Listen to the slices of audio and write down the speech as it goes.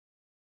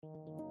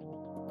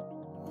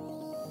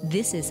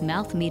This is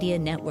Mouth Media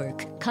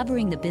Network,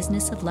 covering the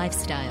business of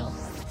lifestyle.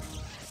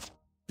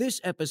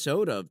 This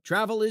episode of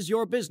Travel is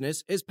Your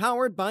Business is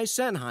powered by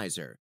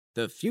Sennheiser,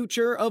 the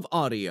future of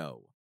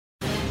audio.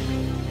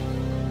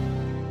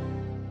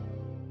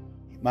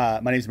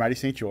 My name is Marty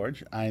St.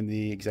 George. I'm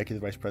the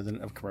Executive Vice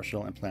President of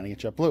Commercial and Planning at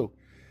JetBlue.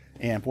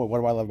 And boy, what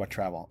do I love about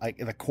travel?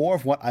 The core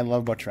of what I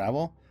love about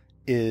travel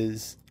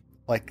is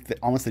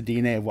almost the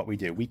DNA of what we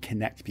do. We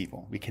connect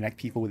people. We connect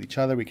people with each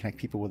other. We connect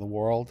people with the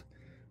world.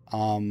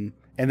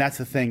 And that's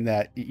the thing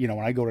that, when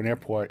I go to an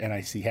airport and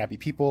I see happy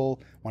people,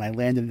 when I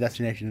land in a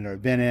destination I've never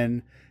been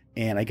in,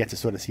 and I get to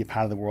sort of see a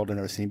part of the world I've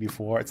never seen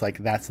before, it's like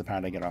that's the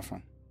part I get off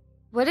on.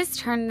 What has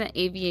turned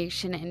the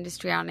aviation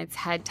industry on its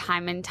head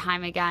time and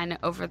time again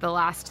over the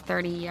last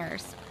 30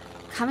 years?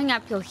 Coming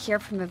up, you'll hear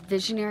from a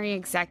visionary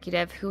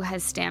executive who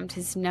has stamped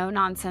his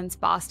no-nonsense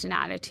Boston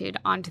attitude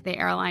onto the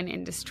airline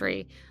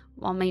industry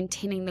while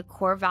maintaining the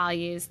core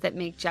values that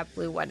make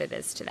JetBlue what it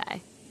is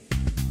today.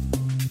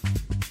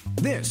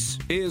 This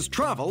is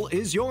Travel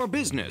is Your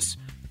Business,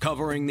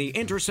 covering the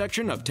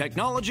intersection of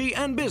technology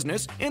and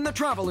business in the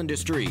travel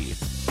industry.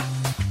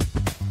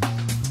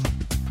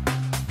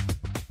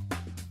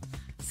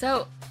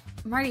 So,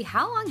 Marty,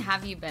 how long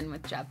have you been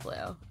with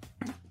JetBlue?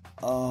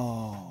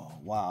 Oh,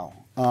 wow.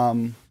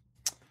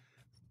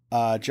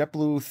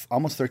 JetBlue,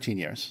 almost 13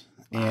 years.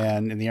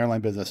 And in the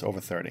airline business, over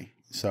 30.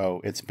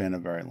 So it's been a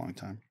very long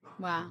time.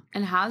 Wow.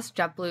 And how's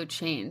JetBlue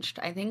changed?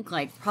 I think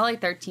probably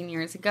 13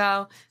 years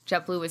ago,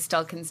 JetBlue was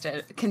still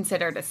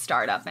considered a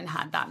startup and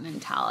had that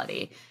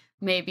mentality.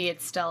 Maybe it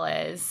still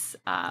is,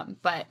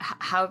 but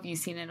how have you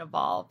seen it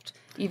evolved,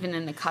 even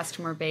in the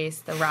customer base,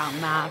 the route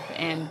map,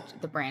 and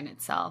the brand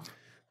itself?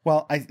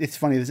 Well, it's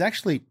funny. There's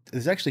actually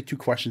two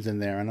questions in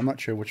there, and I'm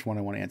not sure which one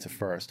I want to answer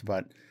first.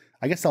 But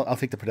I guess I'll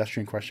take the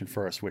pedestrian question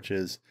first, which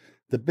is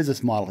the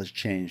business model has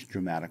changed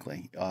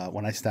dramatically.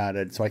 When I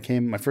started,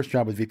 my first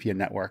job was VP of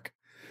Network,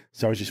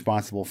 so I was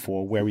responsible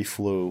for where we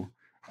flew,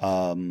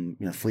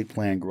 fleet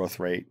plan, growth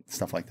rate,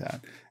 stuff like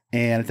that.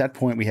 And at that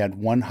point, we had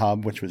one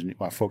hub, which was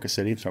Focus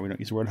City. So we don't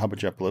use the word hub at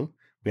JetBlue.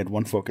 We had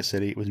one Focus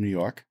City. It was New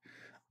York.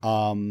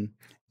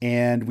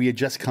 And we had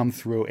just come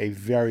through a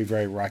very,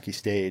 very rocky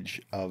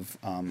stage of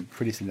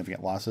pretty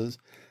significant losses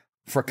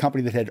for a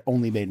company that had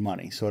only made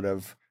money, sort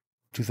of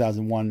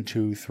 2001,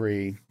 2,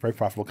 3, very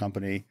profitable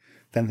company.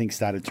 Then things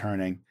started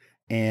turning.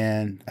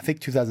 And I think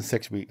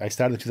 2006, I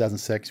started in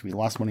 2006. We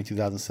lost money in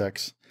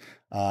 2006.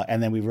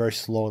 And then we very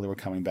slowly were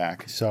coming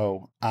back.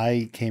 So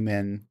I came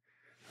in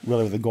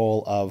really with the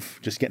goal of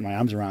just getting my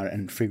arms around it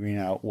and figuring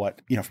out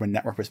what, from a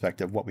network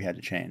perspective, what we had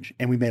to change.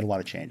 And we made a lot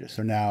of changes.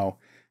 So now,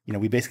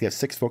 we basically have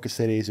 6 focus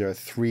cities. There are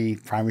 3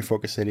 primary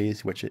focus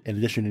cities, which in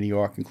addition to New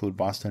York include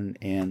Boston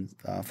and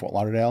Fort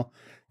Lauderdale,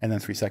 and then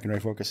 3 secondary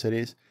focus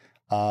cities.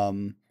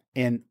 And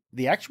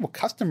the actual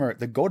customer,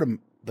 the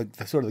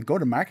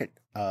go-to-market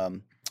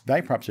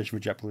value proposition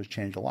for JetBlue has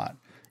changed a lot.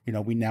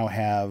 We now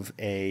have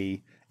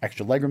a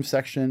extra legroom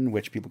section,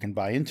 which people can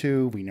buy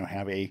into. We now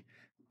have a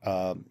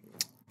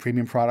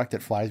premium product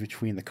that flies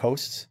between the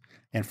coasts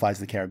and flies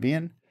the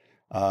Caribbean.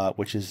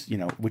 Which is,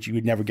 which you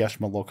would never guess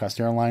from a low-cost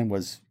airline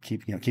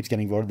keeps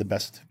getting voted the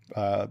best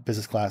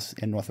business class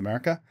in North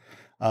America.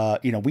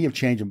 We have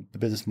changed the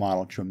business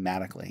model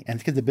dramatically, and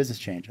it's because the business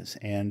changes.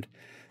 And,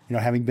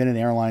 having been in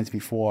airlines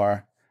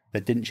before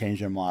that didn't change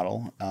their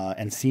model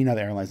and seen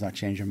other airlines not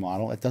change their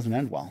model, it doesn't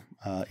end well.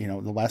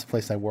 The last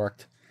place I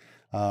worked,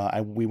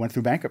 we went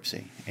through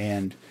bankruptcy.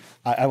 And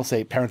I will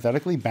say,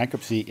 parenthetically,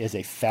 bankruptcy is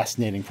a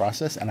fascinating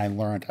process, and I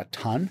learned a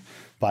ton,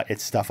 but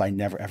it's stuff I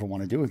never, ever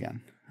want to do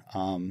again.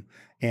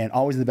 And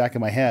always in the back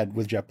of my head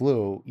with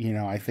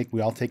JetBlue, I think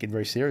we all take it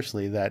very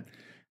seriously that,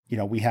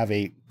 we have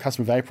a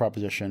customer value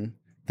proposition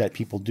that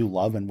people do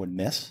love and would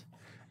miss.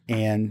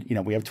 And,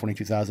 we have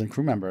 22,000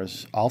 crew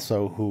members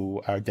also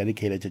who are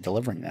dedicated to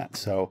delivering that.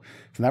 So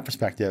from that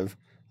perspective,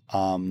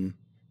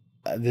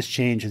 this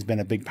change has been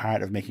a big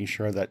part of making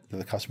sure that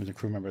the customers and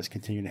crew members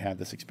continue to have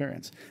this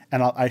experience.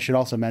 And I should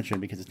also mention,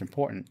 because it's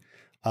important,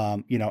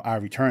 our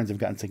returns have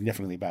gotten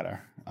significantly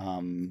better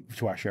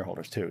to our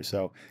shareholders too.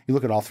 So you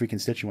look at all 3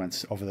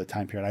 constituents over the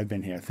time period I've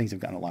been here, things have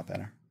gotten a lot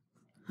better.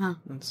 Huh.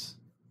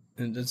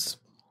 That's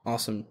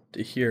awesome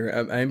to hear.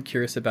 I'm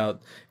curious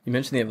about, you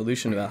mentioned the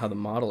evolution about how the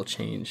model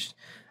changed.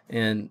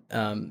 And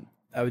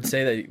I would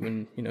say that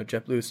when,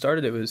 JetBlue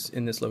started, it was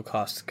in this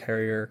low-cost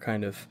carrier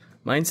kind of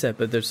mindset,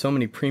 but there's so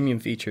many premium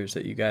features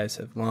that you guys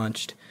have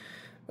launched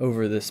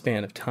over the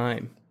span of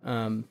time.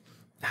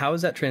 How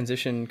has that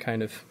transition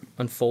kind of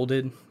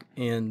unfolded?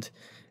 And,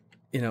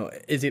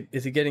 is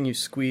it getting you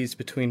squeezed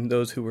between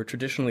those who were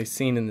traditionally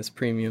seen in this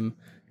premium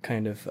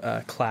kind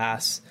of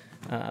class?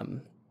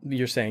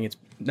 You're saying it's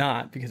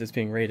not because it's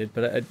being rated,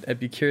 but I'd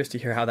be curious to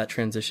hear how that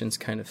transition's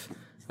kind of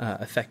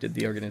affected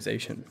the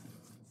organization.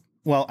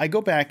 Well, I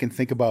go back and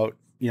think about,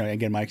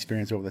 again, my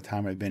experience over the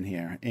time I've been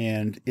here.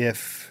 And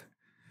if,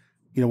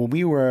 when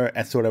we were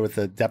at sort of at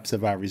the depths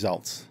of our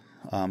results,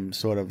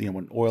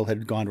 when oil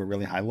had gone to a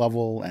really high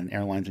level and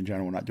airlines in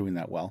general were not doing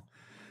that well,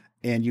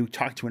 and you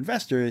talk to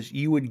investors,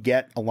 you would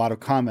get a lot of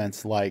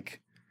comments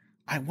like,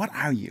 what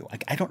are you?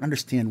 Like, I don't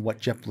understand what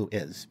JetBlue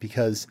is,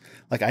 because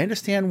like I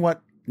understand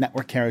what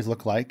network carriers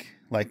look like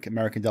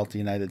American, Delta,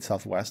 United,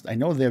 Southwest. I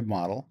know their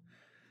model.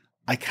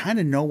 I kind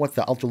of know what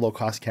the ultra low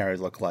cost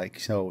carriers look like.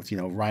 So it's,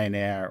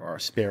 Ryanair or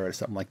Spirit or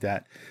something like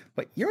that.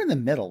 But you're in the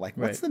middle. Like,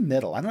 what's the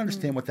middle? I don't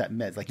understand what that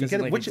means. Like, you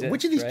get which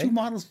of these two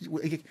models?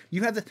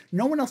 You have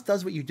no one else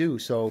does what you do,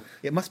 so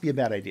it must be a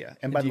bad idea.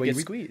 And by the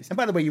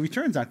way, your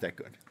returns aren't that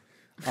good.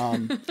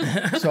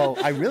 So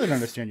I really don't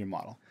understand your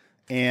model.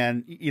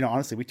 And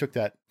honestly, we took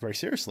that very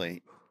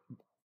seriously.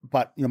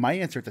 But my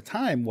answer at the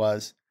time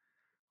was,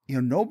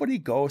 nobody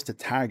goes to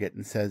Target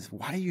and says,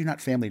 "Why are you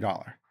not Family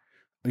Dollar?"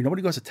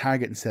 Nobody goes to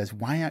Target and says,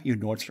 "Why aren't you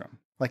Nordstrom?"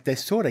 Like, they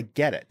sort of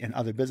get it in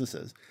other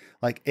businesses.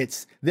 Like,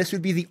 this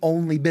would be the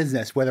only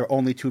business where there are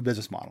only two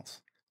business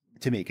models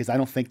to me, because I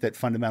don't think that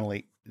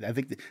fundamentally, I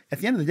think that at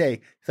the end of the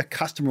day, the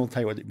customer will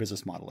tell you what the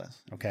business model is.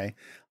 Okay.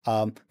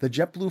 The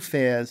JetBlue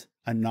fares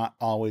are not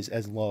always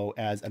as low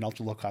as an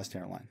ultra low cost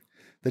airline.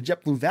 The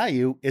JetBlue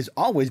value is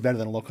always better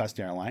than a low cost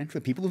airline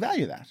for people who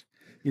value that.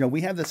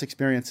 We have this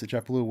experience at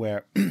JetBlue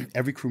where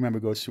every crew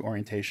member goes through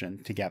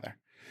orientation together.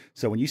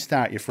 So when you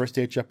start your first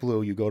day at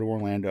JetBlue, you go to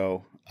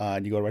Orlando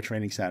and you go to our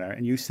training center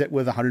and you sit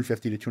with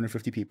 150 to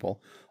 250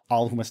 people,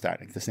 all of whom are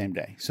starting the same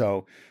day.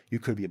 So you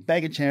could be a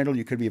baggage handler,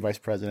 you could be a vice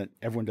president,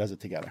 everyone does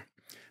it together.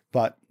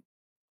 But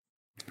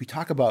we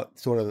talk about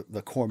sort of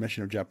the core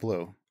mission of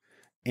JetBlue,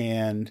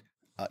 and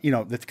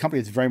the company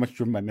is very much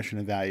driven by mission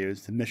and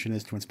values. The mission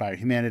is to inspire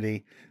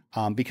humanity,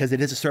 because it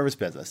is a service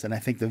business. And I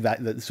think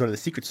the sort of the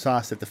secret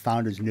sauce that the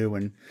founders knew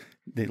in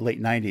the late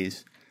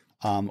 90s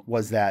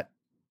was that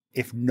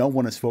if no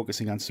one is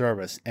focusing on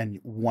service and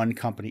one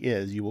company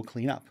is, you will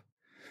clean up.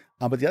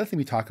 But the other thing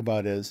we talk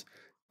about is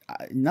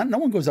no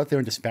one goes out there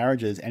and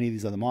disparages any of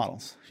these other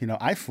models.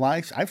 I've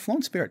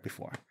flown Spirit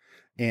before,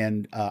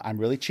 and I'm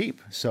really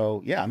cheap.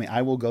 So yeah,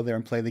 I will go there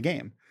and play the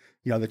game.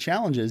 The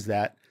challenge is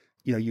that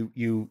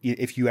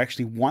if you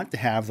actually want to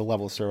have the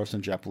level of service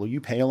in JetBlue, you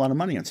pay a lot of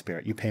money on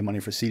Spirit. You pay money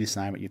for seat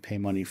assignment. You pay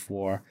money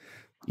for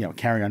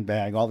carry-on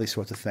bag, all these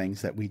sorts of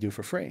things that we do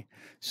for free.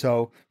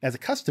 So as a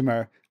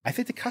customer, I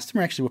think the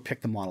customer actually will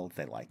pick the model that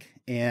they like.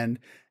 And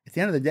at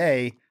the end of the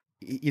day,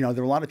 there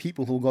are a lot of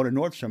people who will go to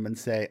Nordstrom and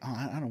say,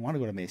 "Oh, I don't want to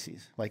go to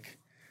Macy's." Like,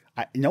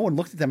 no one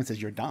looks at them and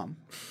says, "You're dumb."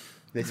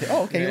 They say,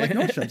 "Oh, okay, you like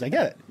Nordstrom's. I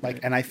get it."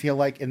 And I feel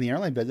like in the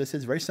airline business,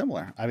 it's very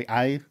similar.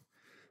 I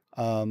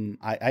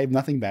have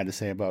nothing bad to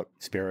say about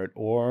Spirit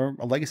or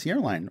a legacy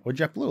airline or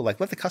JetBlue.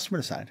 Like, let the customer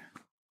decide.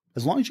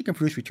 As long as you can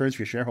produce returns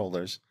for your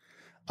shareholders,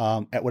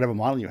 at whatever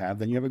model you have,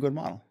 then you have a good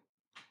model.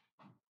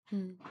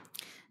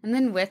 And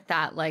then with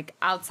that, like,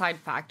 outside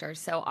factors,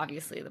 so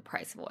obviously the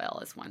price of oil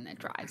is one that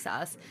drives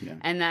us. Yeah.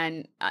 And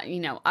then,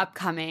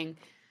 upcoming,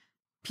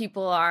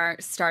 people are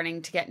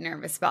starting to get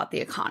nervous about the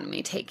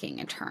economy taking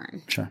a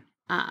turn. Sure.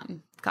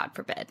 God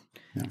forbid.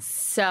 Yeah.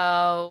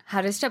 So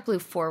how does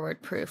JetBlue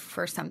forward proof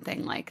for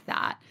something like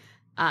that,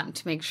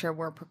 to make sure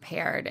we're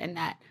prepared and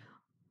that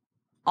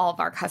all of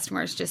our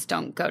customers just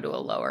don't go to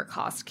a lower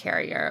cost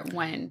carrier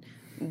when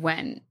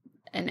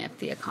and if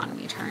the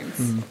economy turns?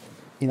 Mm.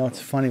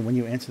 It's funny when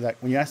you ask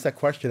that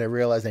question, I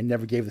realized I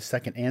never gave the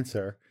second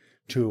answer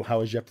to how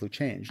has JetBlue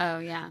changed. Oh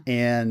yeah.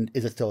 And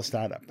is it still a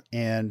startup?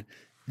 And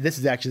this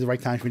is actually the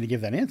right time for me to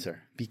give that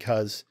answer,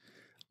 because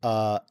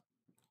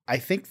I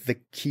think the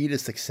key to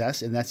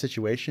success in that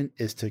situation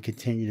is to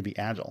continue to be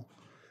agile.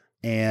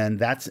 And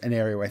that's an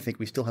area where I think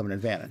we still have an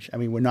advantage.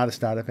 We're not a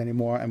startup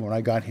anymore. When I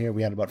got here,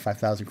 we had about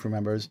 5,000 crew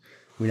members.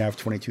 We now have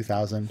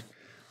 22,000.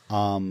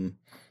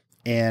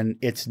 And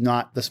it's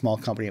not the small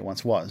company it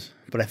once was.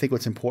 But I think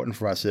what's important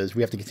for us is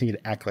we have to continue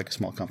to act like a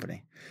small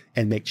company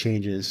and make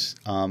changes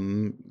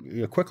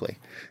quickly.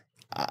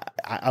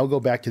 I'll go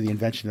back to the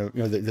invention of,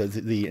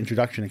 the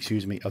introduction,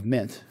 of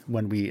Mint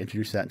when we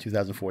introduced that in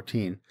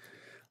 2014.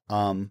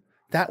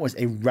 That was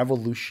a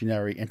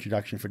revolutionary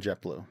introduction for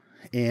JetBlue,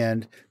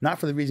 and not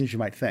for the reasons you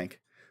might think.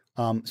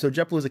 So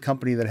JetBlue is a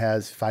company that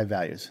has 5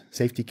 values: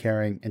 safety,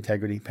 caring,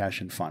 integrity,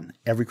 passion, fun.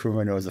 Every crew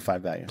member knows the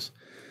 5 values.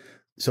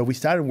 So we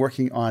started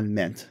working on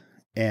Mint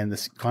and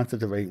this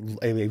concept of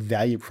a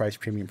value price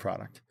premium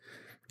product.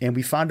 And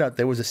we found out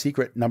there was a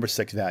secret number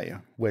 6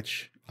 value,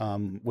 which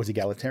was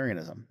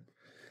egalitarianism.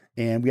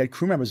 And we had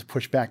crew members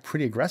push back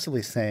pretty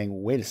aggressively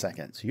saying, wait a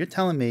second, so you're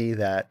telling me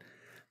that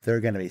there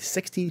are going to be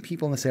 16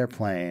 people in this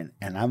airplane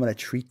and I'm going to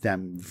treat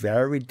them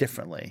very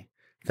differently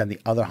than the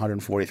other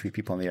 143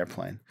 people on the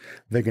airplane.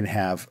 They're going to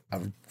have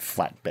a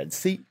flatbed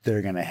seat.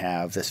 They're going to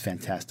have this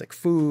fantastic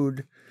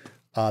food.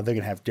 They're going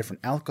to have different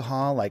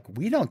alcohol. Like,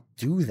 we don't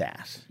do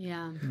that.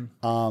 Yeah.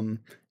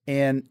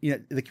 And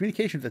the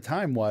communication at the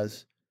time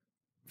was,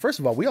 first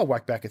of all, we all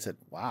walked back and said,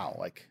 wow,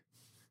 like,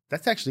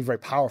 that's actually very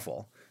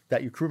powerful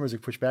that your crew members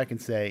would push back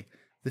and say,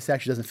 this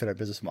actually doesn't fit our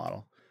business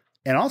model.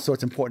 And also,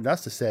 it's important to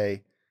us to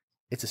say,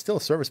 it's still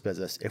a service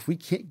business. If we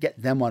can't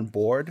get them on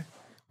board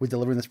with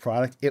delivering this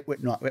product, it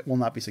will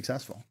not be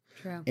successful.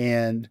 True.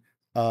 And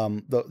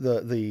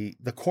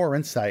the core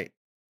insight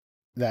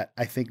that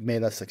I think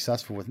made us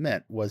successful with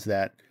Mint was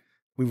that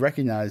we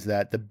recognized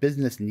that the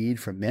business need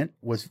for Mint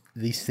was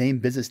the same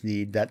business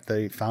need that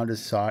the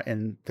founders saw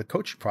in the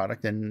Coach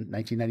product in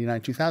 1999,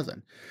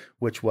 2000,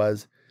 which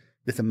was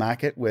it's a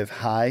market with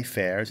high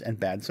fares and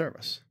bad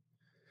service.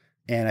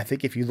 And I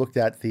think if you looked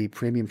at the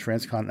premium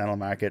transcontinental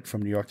market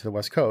from New York to the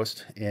West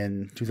Coast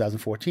in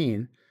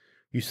 2014,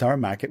 you saw a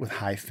market with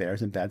high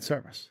fares and bad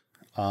service.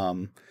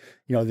 The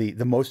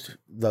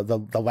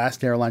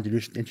last airline to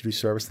introduce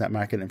service in that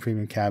market in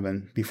premium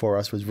cabin before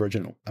us was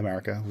Virgin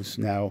America, who's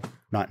now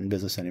not in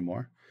business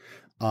anymore.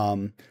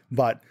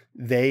 But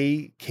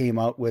they came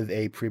out with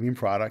a premium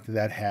product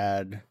that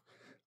had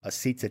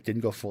seats that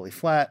didn't go fully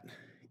flat.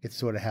 It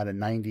sort of had a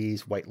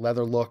 90s white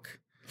leather look.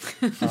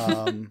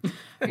 Are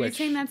you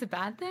saying that's a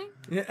bad thing?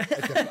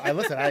 I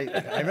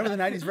remember the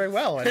 90s very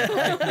well. And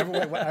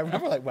I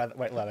remember like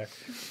white leather.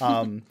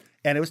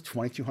 And it was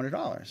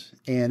 $2,200.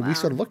 And we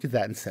sort of looked at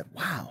that and said,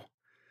 wow,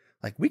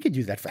 like we could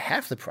do that for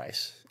half the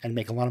price and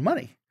make a lot of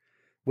money,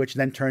 which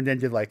then turned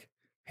into like,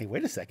 hey,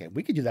 wait a second,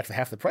 we could do that for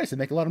half the price and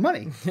make a lot of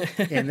money.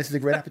 And this is a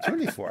great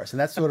opportunity for us. And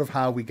that's sort of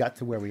how we got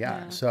to where we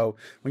are. So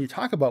when you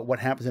talk about what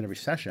happens in a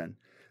recession,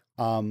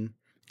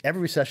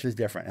 every recession is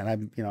different.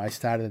 And I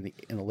started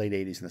in the late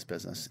 80s in this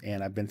business,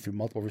 and I've been through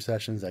multiple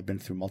recessions. I've been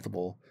through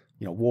multiple,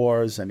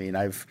 wars. I mean,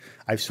 I've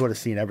sort of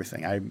seen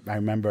everything. I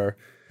remember,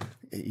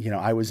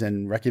 I was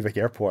in Reykjavik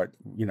Airport,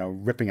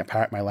 ripping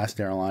apart my last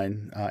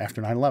airline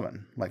after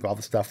 9/11, like all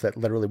the stuff that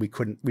literally we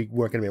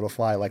weren't going to be able to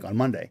fly like on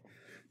Monday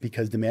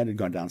because demand had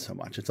gone down so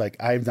much. It's like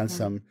I've done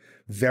some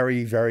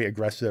very, very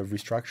aggressive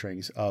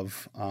restructurings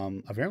of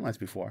airlines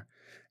before,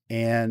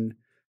 and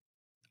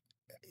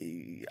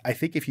I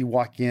think if you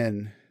walk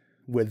in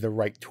with the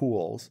right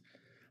tools,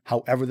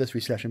 however this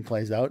recession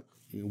plays out,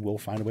 we'll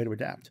find a way to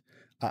adapt.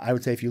 I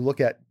would say if you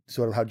look at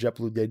sort of how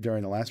JetBlue did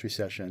during the last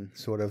recession,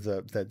 sort of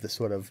the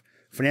sort of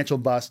financial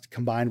bust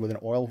combined with an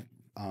oil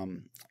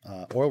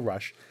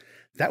rush,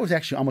 that was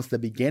actually almost the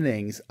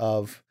beginnings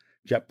of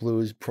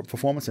JetBlue's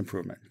performance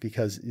improvement.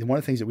 Because one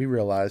of the things that we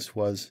realized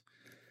was,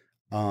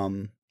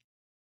 in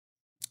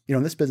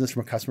this business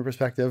from a customer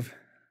perspective,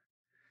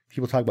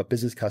 people talk about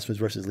business customers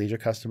versus leisure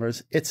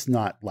customers. It's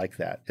not like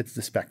that. It's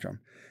the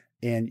spectrum.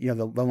 And,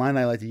 the line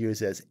I like to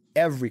use is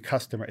every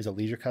customer is a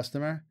leisure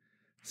customer.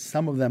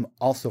 Some of them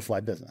also fly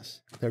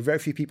business. There are very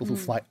few people who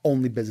fly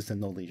only business and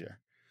no leisure.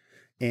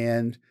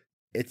 And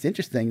it's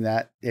interesting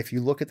that if you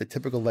look at the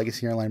typical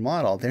legacy airline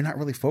model, they're not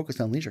really focused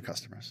on leisure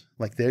customers.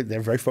 Like they're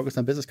very focused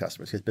on business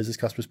customers because business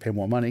customers pay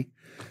more money.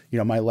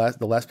 The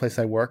last place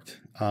I worked,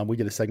 we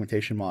did a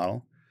segmentation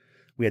model.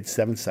 We had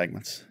 7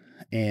 segments.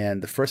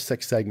 And the first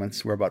 6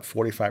 segments were about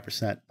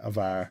 45% of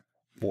our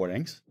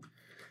boardings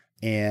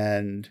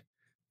and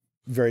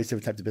various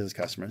different types of business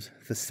customers.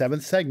 The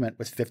 7th segment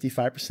was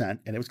 55%,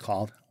 and it was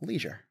called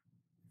leisure.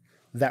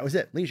 That was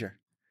it, leisure.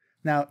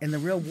 Now, in the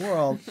real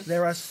world,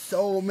 there are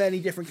so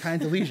many different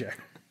kinds of leisure.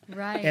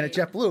 Right. And at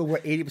JetBlue, we're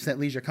 80%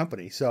 leisure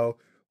company. So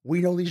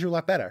we know leisure a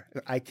lot better.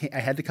 I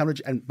had to come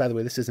to, and by the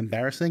way, this is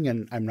embarrassing,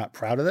 and I'm not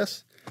proud of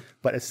this,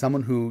 but as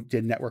someone who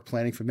did network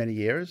planning for many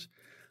years,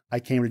 I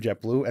came to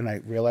JetBlue and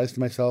I realized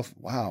to myself,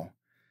 wow,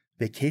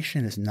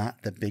 vacation is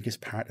not the biggest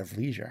part of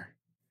leisure.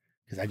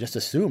 Because I just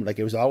assumed like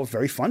it was all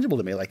very fungible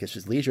to me. Like it's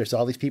just leisure. It's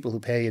all these people who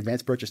pay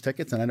advanced purchase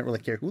tickets and I don't really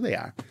care who they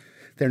are.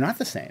 They're not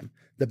the same.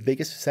 The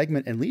biggest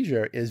segment in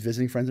leisure is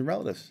visiting friends and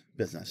relatives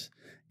business.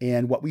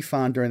 And what we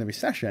found during the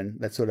recession,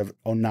 that sort of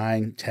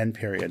 09-10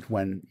 period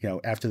when,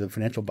 after the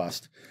financial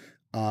bust,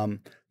 the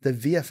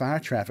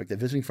VFR traffic, the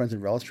visiting friends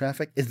and relatives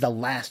traffic is the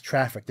last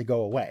traffic to go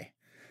away.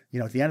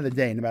 At the end of the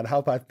day, no matter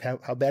how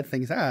bad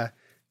things are,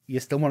 you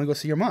still want to go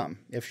see your mom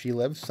if she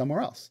lives somewhere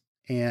else.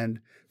 And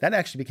that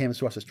actually became a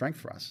source of strength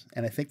for us.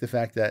 And I think the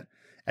fact that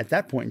at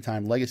that point in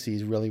time,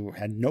 legacies really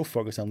had no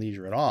focus on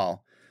leisure at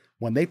all.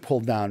 When they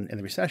pulled down in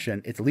the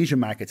recession, it's leisure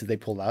markets that they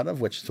pulled out of,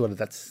 which sort of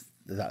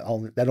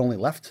that only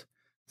left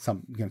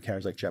some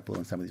carriers like JetBlue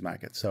in some of these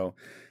markets. So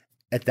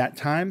at that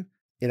time,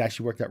 it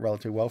actually worked out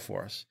relatively well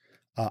for us.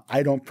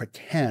 I don't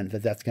pretend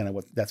that that's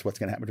what's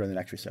going to happen during the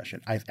next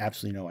recession. I have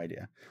absolutely no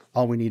idea.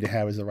 All we need to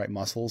have is the right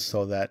muscles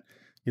so that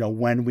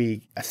when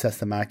we assess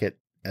the market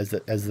as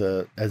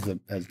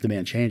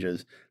demand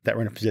changes, that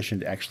we're in a position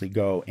to actually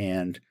go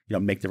and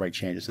make the right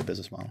changes to the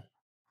business model.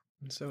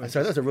 Sorry,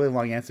 that was a really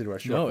long answer to our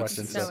short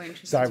question. So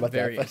interesting. Sorry about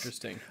very that.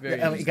 Interesting.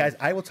 Very interesting. Guys,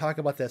 I will talk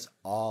about this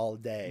all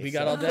day. We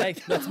got all day.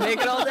 Let's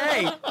make it all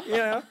day.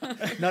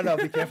 No,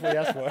 be careful what you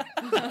ask for.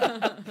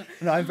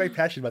 No, I'm very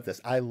passionate about this.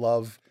 I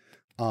love,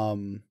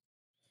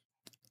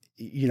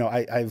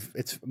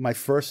 it's my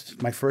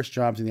first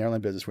jobs in the airline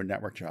business were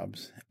network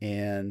jobs,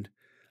 and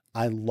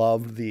I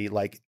love the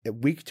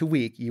week to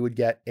week you would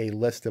get a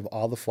list of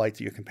all the flights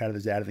that your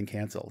competitors added and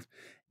canceled.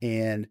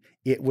 And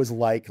it was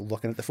like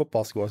looking at the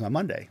football scores on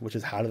Monday, which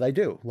is how did I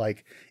do?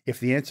 Like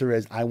if the answer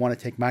is I want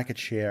to take market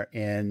share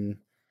in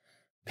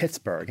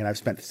Pittsburgh and I've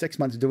spent 6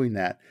 months doing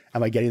that,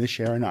 am I getting the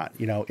share or not?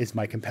 Is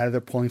my competitor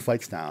pulling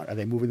flights down? Are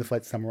they moving the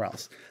flights somewhere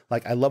else?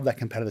 Like I love that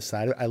competitive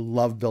side of it. I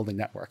love building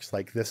networks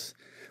like this.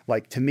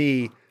 Like to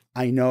me,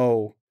 I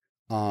know,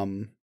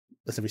 listen,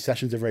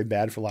 recessions are very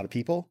bad for a lot of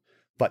people,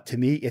 But to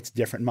me, it's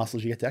different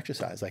muscles you get to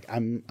exercise. Like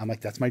I'm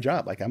like, that's my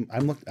job. Like I'm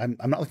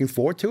not looking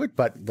forward to it,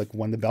 but like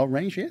when the bell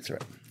rings, you answer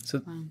it.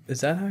 So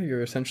is that how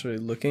you're essentially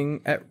looking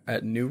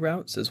at new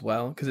routes as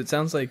well? Because it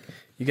sounds like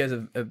you guys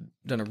have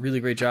done a really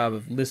great job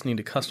of listening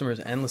to customers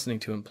and listening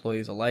to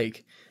employees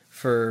alike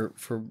for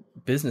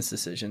business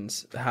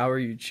decisions. How are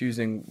you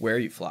choosing where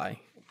you fly?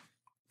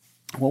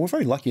 Well, we're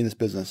very lucky in this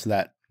business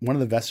that one of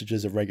the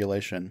vestiges of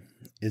regulation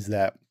is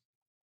that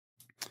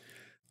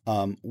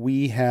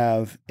we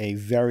have a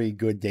very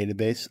good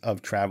database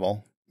of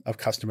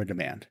customer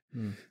demand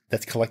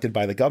that's collected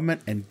by the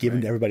government and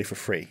given to everybody for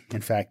free. In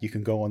fact, you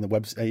can go on the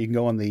you can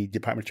go on the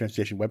Department of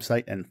Transportation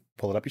website and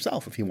pull it up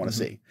yourself if you want to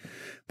see.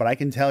 But I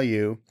can tell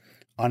you,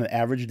 on an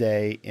average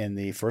day in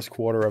the first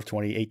quarter of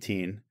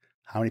 2018,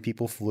 how many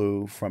people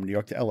flew from New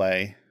York to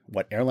LA,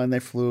 what airline they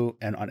flew,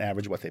 and on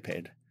average what they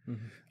paid.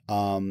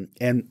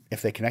 And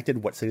if they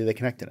connected, what city they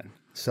connected in.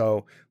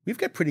 So we've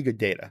got pretty good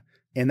data.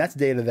 And that's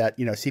data that,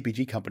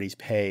 CPG companies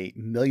pay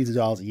millions of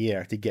dollars a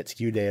year to get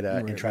SKU data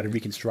and try to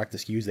reconstruct the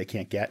SKUs they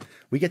can't get.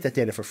 We get that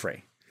data for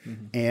free.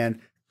 And,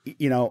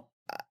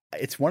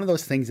 it's one of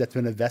those things that's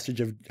been a vestige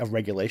of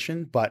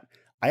regulation, but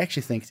I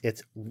actually think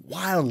it's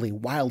wildly,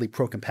 wildly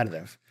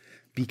pro-competitive,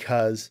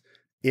 because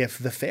if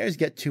the fares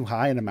get too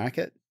high in a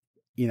market,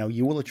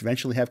 you will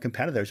eventually have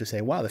competitors who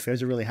say, wow, the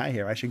fares are really high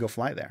here. I should go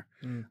fly there.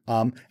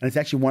 And it's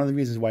actually one of the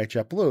reasons why at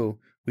JetBlue,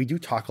 we do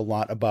talk a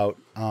lot about,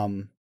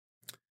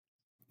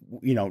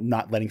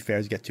 not letting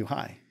fares get too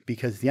high,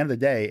 because at the end of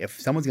the day, if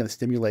someone's going to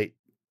stimulate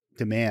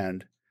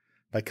demand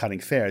by cutting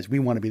fares, we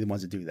want to be the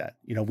ones to do that.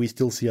 We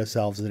still see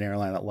ourselves as an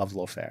airline that loves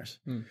low fares.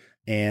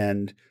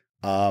 And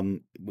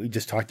we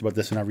just talked about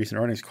this in our recent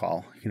earnings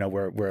call,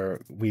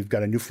 where we've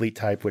got a new fleet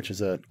type, which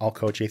is an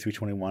all-coach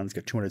A321. It's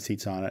got 200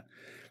 seats on it.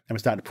 And we're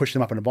starting to push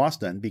them up into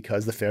Boston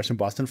because the fares from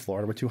Boston to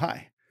Florida were too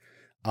high.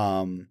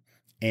 And,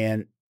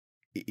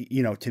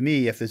 to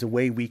me, if there's a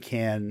way we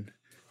can,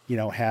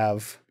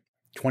 have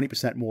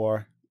 20%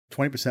 more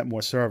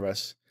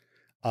service,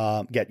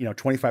 get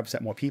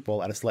 25% more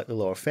people at a slightly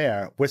lower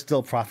fare, we're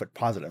still profit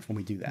positive when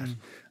we do that.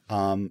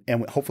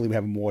 And hopefully we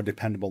have a more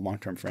dependable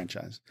long-term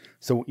franchise.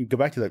 So you go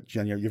back to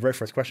your very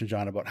first question,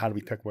 John, about how do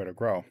we pick where to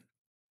grow.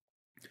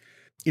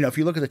 If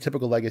you look at the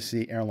typical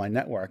legacy airline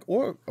network,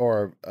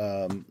 or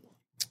an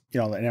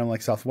airline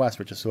like Southwest,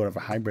 which is sort of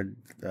a hybrid,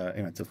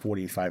 it's a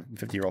 45,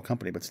 50-year-old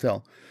company, but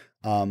still,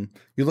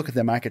 you look at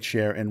their market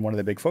share in one of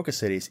the big focus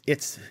cities,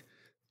 it's,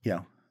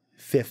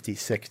 50,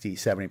 60,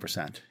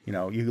 70%.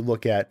 You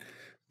look at,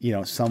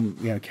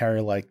 some,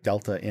 carrier like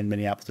Delta in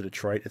Minneapolis to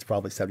Detroit, it's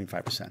probably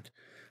 75%.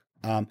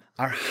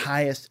 Our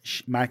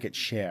highest market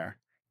share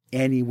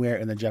anywhere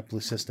in the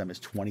JetBlue system is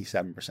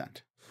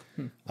 27%,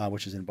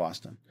 which is in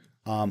Boston.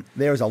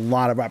 There's a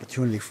lot of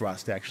opportunity for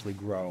us to actually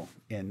grow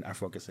in our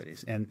focus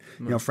cities. And,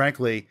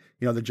 frankly,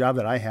 the job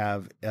that I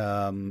have,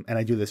 and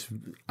I do this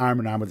arm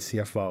in arm with the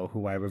CFO,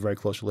 who I have a very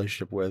close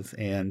relationship with,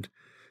 and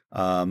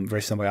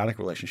very symbiotic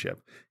relationship,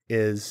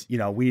 is,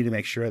 we need to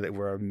make sure that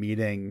we're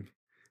meeting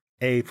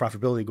A,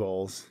 profitability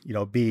goals,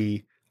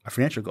 B, our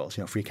financial goals,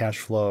 free cash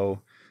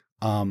flow,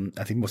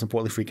 I think most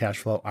importantly, free cash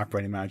flow,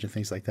 operating margin,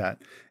 things like that.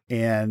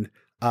 And,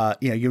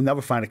 you'll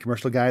never find a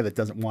commercial guy that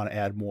doesn't want to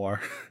add more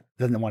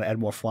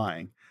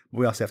flying.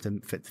 We also have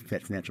to fit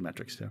financial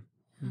metrics too.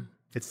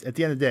 It's at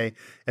the end of the day,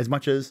 as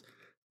much as,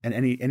 and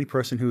any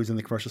person who's in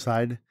the commercial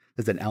side,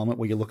 there's an element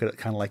where you look at it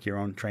kind of like your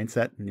own train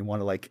set, and you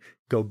want to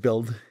go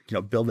build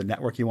the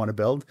network you want to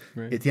build.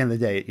 Right. At the end of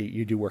the day,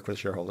 you do work with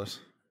shareholders.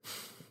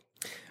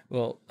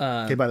 Well,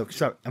 okay. By the way,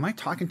 so am I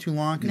talking too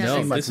long?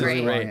 No, this is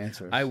great.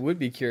 I would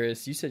be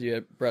curious. You said you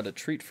had brought a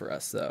treat for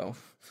us, though.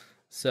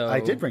 So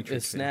I did bring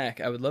treats. A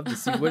snack. I would love to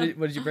see. What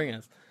did you bring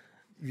us?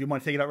 You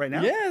want to take it out right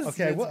now? Yes.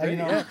 Okay. Well, so,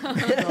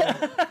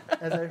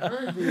 as I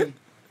heard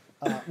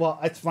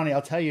it's funny.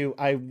 I'll tell you.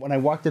 When I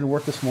walked into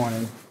work this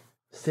morning,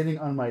 sitting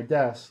on my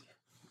desk,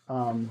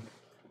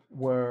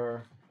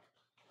 were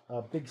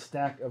a big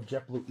stack of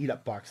JetBlue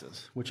eat-up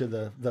boxes, which are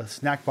the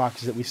snack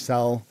boxes that we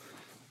sell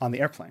on the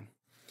airplane.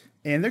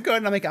 And they're good,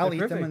 and I'll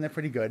eat them, and they're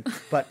pretty good.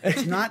 But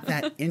it's not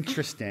that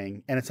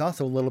interesting, and it's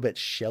also a little bit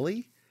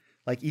shilly.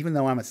 Like, even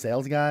though I'm a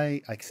sales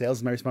guy, sales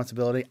is my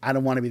responsibility, I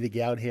don't want to be the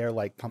guy out here,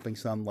 pumping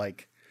some,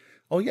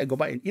 oh yeah, go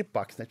buy an eat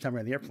box next time we're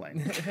on the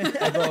airplane.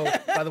 Although,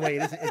 by the way,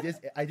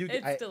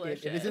 it's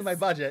delicious. It is in my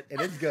budget.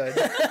 It is good,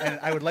 and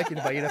I would like you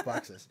to buy eat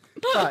boxes.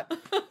 But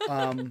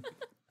I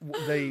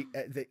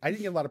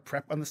didn't get a lot of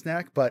prep on the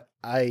snack, but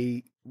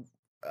I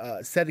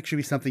said it should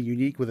be something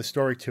unique with a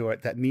story to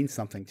it that means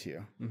something to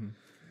you. Mm-hmm.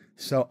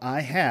 So I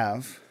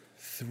have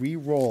 3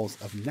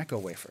 rolls of Necco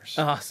wafers.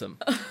 Awesome.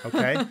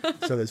 Okay,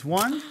 so there's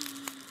 1,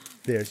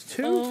 there's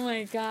 2, oh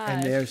my god,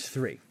 and there's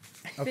 3.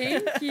 Okay.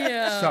 Thank you.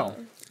 So.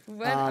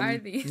 What are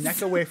these?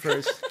 Necco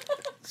wafers.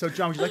 So,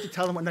 John, would you like to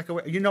tell them what Necco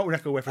wafers? You know what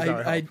Necco wafers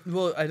are. I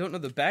don't know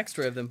the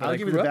backstory of them, but I'll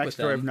give you the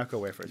backstory of Necco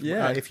wafers.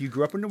 Yeah. If you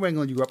grew up in New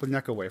England, you grew up with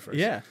Necco wafers.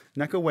 Yeah.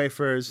 Necco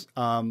wafers.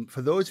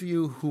 For those of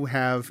you who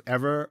have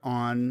ever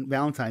on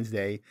Valentine's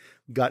Day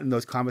gotten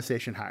those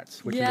conversation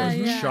hearts, which are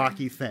those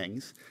shocky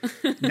things,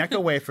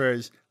 Necco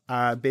wafers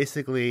are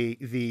basically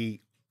the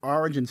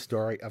origin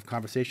story of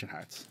conversation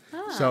hearts.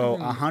 So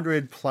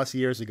 100+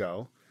 years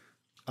ago,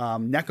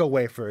 Necco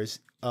wafers.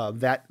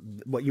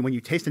 When you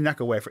taste a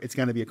Necco wafer, it's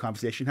going to be a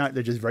conversation heart.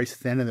 They're just very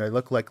thin and they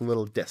look like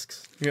little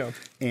discs. Yeah,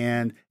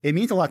 and it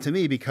means a lot to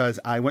me because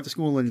I went to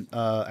school at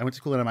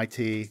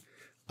MIT.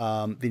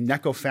 The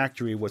Necco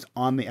factory was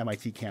on the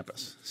MIT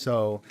campus,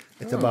 so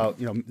it's about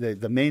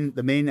the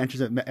main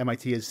entrance at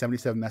MIT is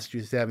 77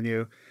 Massachusetts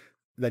Avenue.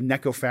 The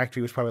Necco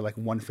factory was probably like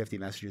 150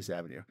 Massachusetts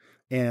Avenue.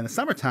 And in the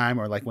summertime,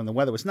 or like when the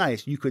weather was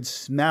nice, you could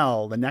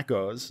smell the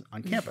Neccos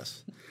on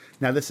campus.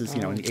 Now, this is,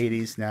 in the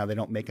 80s. Now they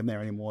don't make them there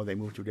anymore. They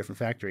moved to a different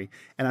factory.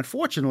 And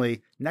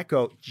unfortunately,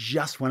 Necco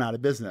just went out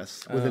of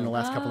business within the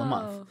last couple of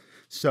months.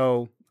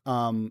 So,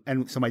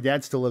 so my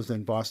dad still lives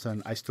in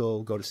Boston. I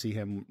still go to see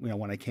him,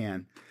 when I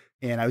can.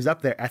 And I was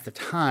up there at the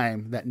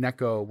time that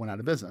Necco went out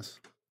of business.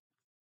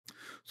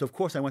 So, of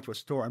course, I went to a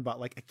store and bought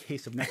like a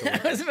case of Necco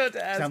wafers. I was about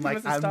to ask. So I'm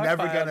like, I'm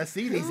never going to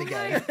see these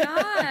again.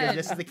 Because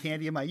this is the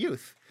candy of my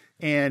youth.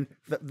 And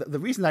the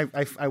reason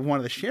I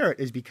wanted to share it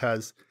is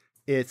because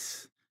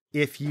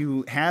if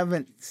you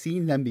haven't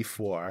seen them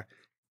before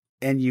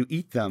and you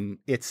eat them,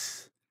 there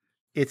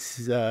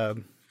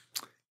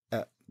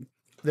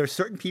are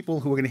certain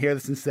people who are going to hear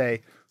this and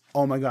say,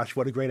 oh my gosh,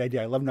 what a great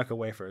idea. I love Necco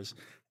wafers.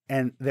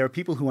 And there are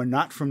people who are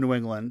not from New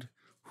England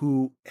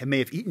who may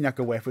have eaten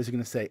Necco wafers are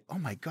going to say, "Oh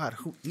my God,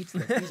 who eats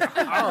this? These are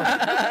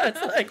horrible."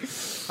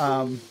 It's like,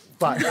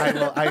 but I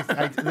will.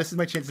 This is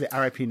my chance to say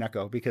R.I.P.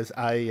 Necco because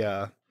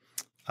I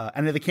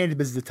know the candy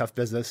business is a tough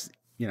business.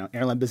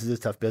 Airline business is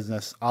a tough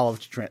business. All of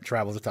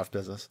travel is a tough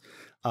business.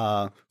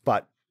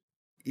 But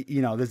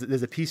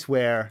there's a piece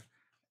where,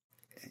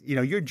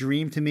 your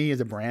dream to me as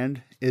a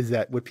brand is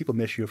that would people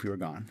miss you if you were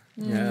gone?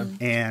 Yeah.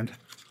 And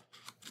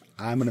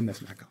I'm going to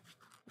miss Necco.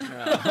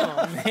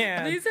 Oh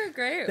man, these are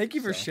great. Thank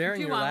you for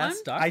sharing your last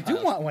stock. I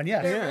do want one.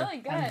 Yes, they're really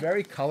good. I'm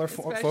very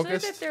colorful, especially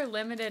focused. that they're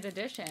limited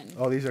edition.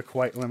 Oh, these are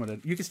quite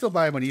limited. You can still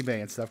buy them on eBay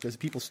and stuff because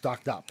people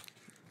stocked up,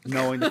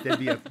 knowing that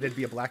there'd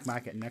be a black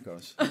market in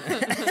Neccos.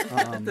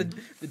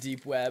 The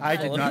deep web. I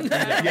did not.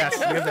 Yes,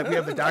 we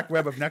have the dark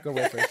web of Necco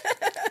wafers.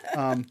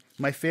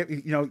 My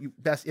favorite,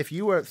 Bess, if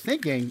you were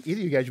thinking,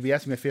 either of you guys would be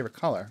asking my favorite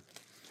color.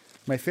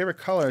 My favorite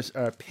colors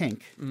are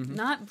pink. Mm-hmm.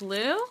 Not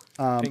blue?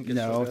 Pink is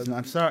No,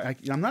 I'm sorry.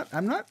 I'm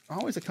not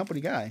always a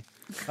company guy.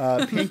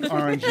 Pink,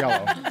 orange,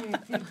 yellow.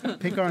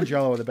 Pink, orange,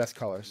 yellow are the best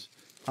colors.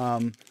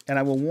 And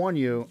I will warn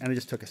you, and I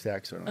just took a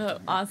stack.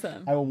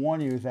 Awesome. I will warn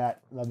you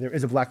that there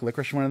is a black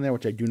licorice one in there,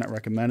 which I do not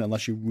recommend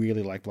unless you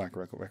really like black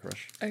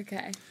licorice.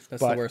 Okay.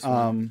 That's the worst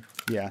one.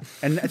 Yeah.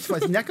 And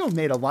Necco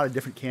made a lot of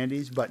different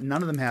candies, but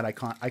none of them had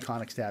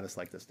iconic status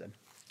like this did.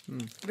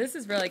 This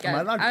is really good. Am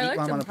I allowed to eat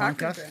while I'm on the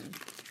podcast?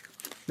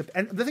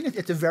 And the thing is,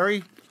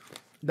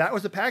 that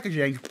was the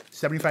packaging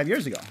 75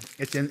 years ago.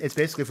 It's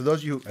basically, for those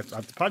of you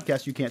on the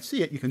podcast, you can't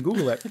see it, you can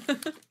Google it.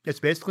 It's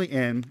basically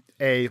in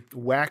a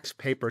wax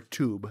paper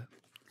tube.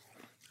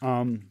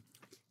 And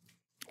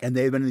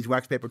they've been in these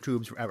wax paper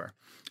tubes forever.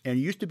 And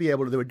you used to be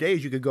able to, there were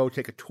days you could go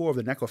take a tour of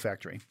the Necco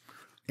factory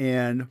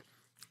and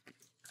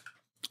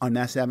on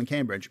Mass Ave in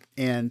Cambridge.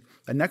 And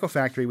the Necco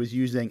factory was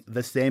using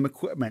the same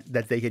equipment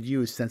that they had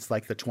used since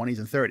like the 20s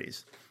and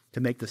 30s. To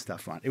make this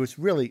stuff on. It was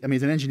really,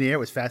 as an engineer, it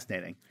was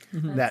fascinating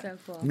that so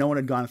cool. No one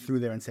had gone through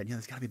there and said,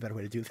 there's got to be a better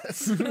way to do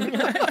this. I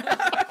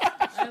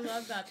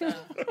love that, though.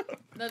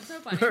 That's so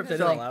funny. Or if they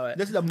don't allow it.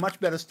 This is a much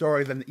better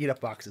story than the eat-up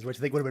boxes, which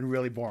I think would have been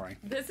really boring.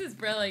 This is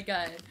really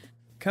good.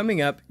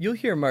 Coming up, you'll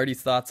hear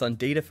Marty's thoughts on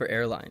data for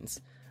airlines,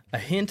 a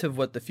hint of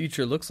what the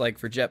future looks like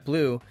for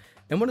JetBlue,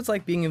 and what it's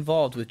like being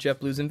involved with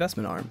JetBlue's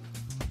investment arm.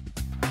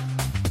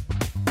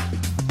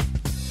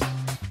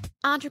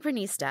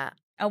 Entreprenista,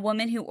 a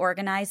woman who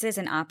organizes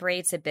and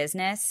operates a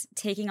business,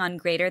 taking on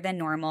greater than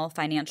normal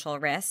financial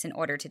risks in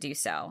order to do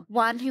so.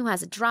 One who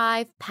has a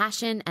drive,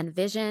 passion, and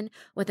vision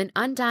with an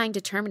undying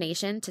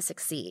determination to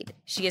succeed.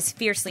 She is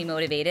fiercely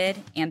motivated,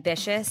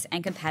 ambitious,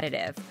 and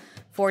competitive,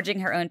 forging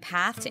her own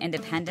path to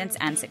independence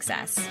and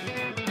success.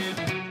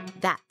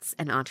 That's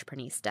an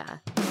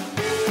Entreprenista.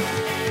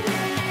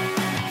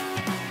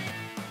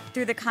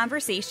 Through the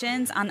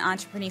conversations on the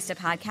Entreprenista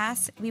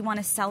podcast, we want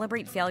to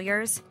celebrate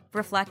failures,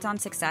 reflect on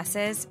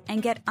successes,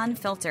 and get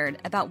unfiltered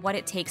about what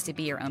it takes to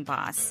be your own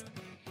boss.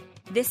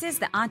 This is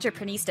the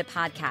Entreprenista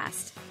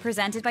podcast,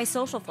 presented by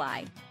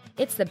Socialfly.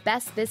 It's the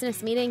best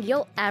business meeting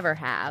you'll ever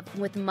have,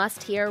 with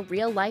must-hear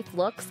real-life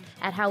looks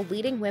at how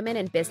leading women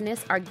in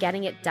business are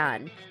getting it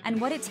done.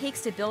 And what it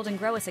takes to build and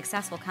grow a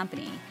successful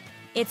company.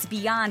 It's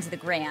beyond the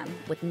gram,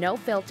 with no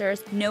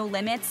filters, no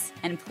limits,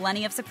 and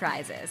plenty of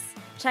surprises.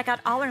 Check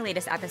out all our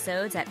latest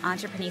episodes at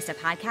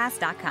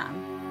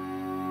entreprenistapodcast.com.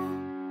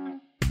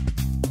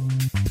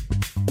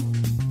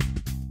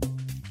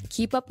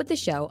 Keep up with the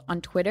show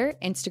on Twitter,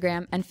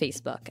 Instagram, and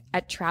Facebook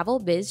at Travel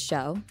Biz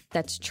Show.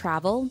 That's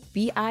Travel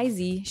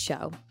BIZ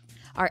Show.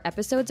 Our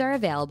episodes are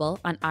available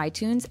on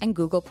iTunes and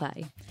Google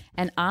Play,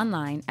 and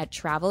online at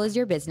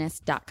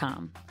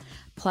travelisyourbusiness.com.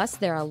 Plus,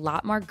 there are a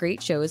lot more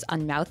great shows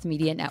on Mouth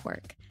Media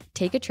Network.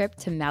 Take a trip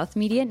to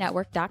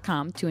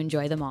mouthmedianetwork.com to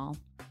enjoy them all.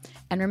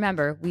 And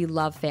remember, we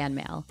love fan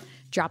mail.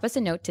 Drop us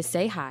a note to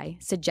say hi,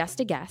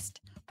 suggest a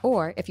guest,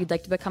 or if you'd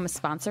like to become a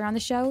sponsor on the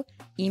show,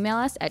 email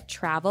us at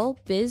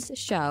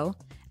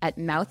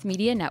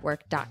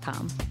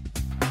travelbizshow@mouthmedianetwork.com.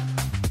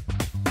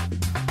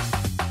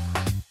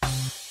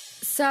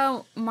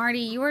 So, Marty,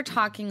 you were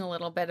talking a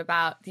little bit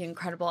about the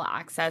incredible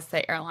access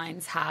that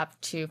airlines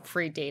have to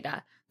free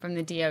data from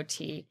the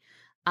DOT.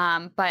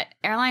 But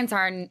airlines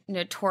are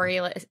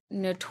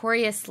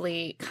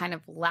notoriously kind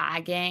of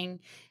lagging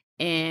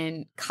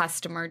in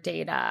customer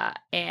data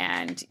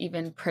and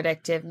even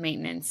predictive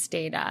maintenance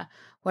data.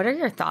 What are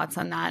your thoughts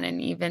on that,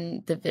 and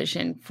even the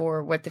vision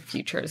for what the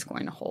future is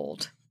going to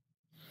hold?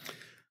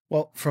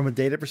 Well, from a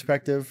data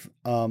perspective,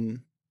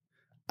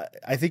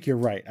 I think you're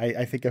right.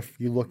 I think if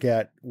you look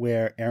at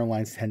where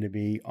airlines tend to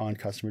be on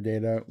customer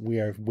data, we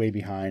are way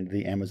behind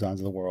the Amazons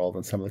of the world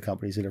and some of the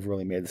companies that have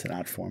really made this an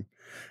art form.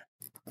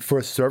 For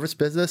a service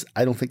business,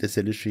 I don't think this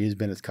industry has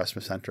been as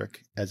customer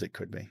centric as it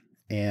could be.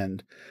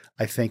 And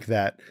I think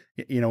that,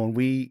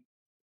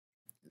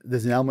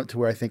 there's an element to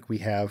where I think we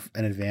have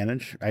an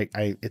advantage.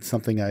 It's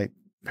something I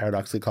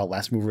paradoxically call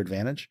last mover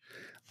advantage.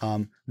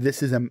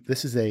 This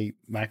is a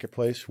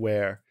marketplace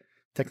where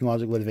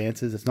technological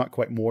advances, it's not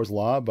quite Moore's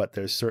law, but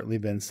there's certainly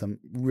been some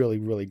really,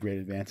 really great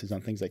advances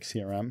on things like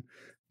CRM.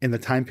 In the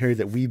time period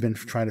that we've been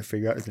trying to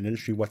figure out as an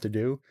industry what to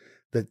do,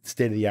 the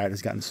state of the art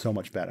has gotten so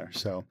much better.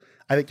 So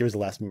I think there's a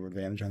last mover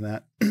advantage on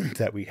that,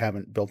 that we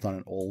haven't built on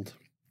an old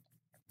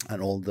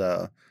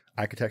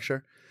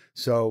architecture.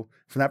 So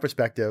from that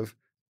perspective,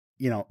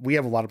 we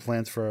have a lot of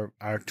plans for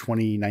our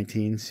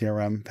 2019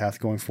 CRM path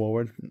going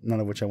forward, none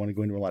of which I want to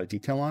go into a lot of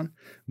detail on.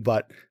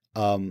 But,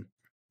 for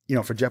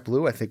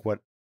JetBlue, I think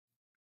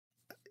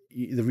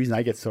the reason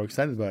I get so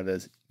excited about it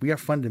is we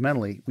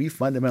fundamentally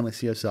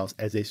see ourselves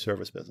as a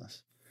service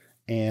business.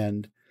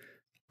 And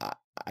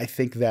I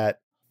think that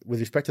with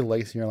respect to the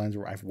legacy airlines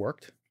where I've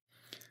worked,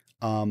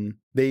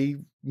 they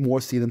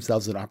more see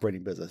themselves as an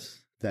operating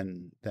business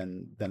than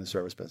a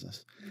service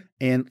business.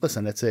 And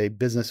listen, it's a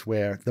business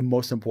where the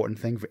most important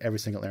thing for every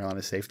single airline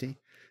is safety.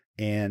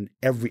 And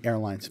every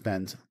airline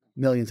spends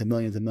millions and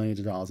millions and millions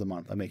of dollars a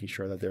month on making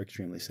sure that they're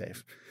extremely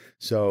safe.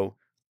 So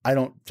I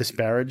don't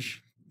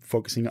disparage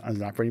focusing on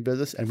an operating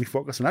business, and we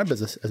focus on our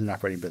business as an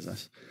operating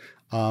business.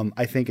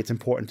 I think it's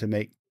important to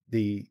make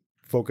the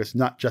focus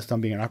not just on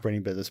being an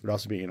operating business, but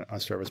also being a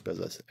service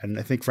business. And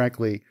I think,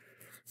 frankly,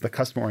 the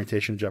customer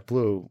orientation of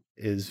JetBlue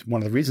is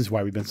one of the reasons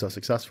why we've been so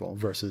successful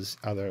versus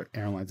other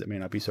airlines that may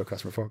not be so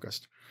customer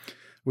focused.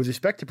 With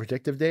respect to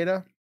predictive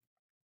data,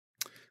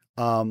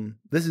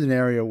 this is an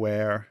area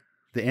where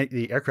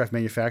the aircraft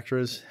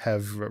manufacturers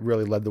have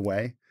really led the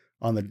way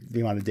on the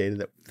amount of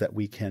data that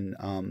we can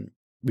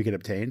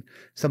obtain.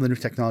 Some of the new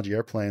technology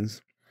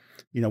airplanes,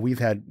 we've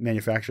had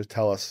manufacturers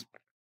tell us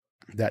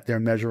that they're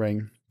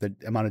measuring the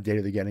amount of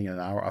data they're getting in an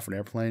hour off an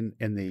airplane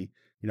in the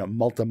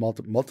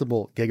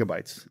multiple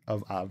gigabytes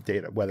of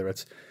data, whether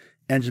it's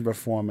engine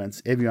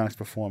performance, avionics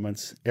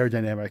performance,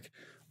 aerodynamic,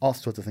 all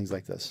sorts of things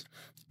like this.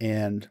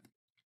 And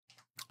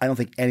I don't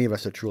think any of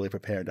us are truly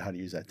prepared to how to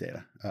use that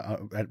data,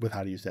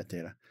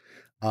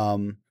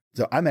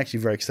 So I'm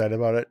actually very excited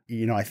about it.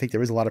 I think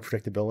there is a lot of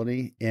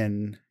predictability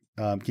in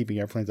keeping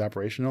airplanes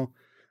operational.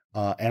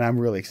 And I'm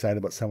really excited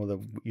about some of the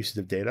uses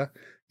of data.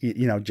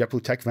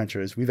 JetBlue Tech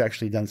Ventures, we've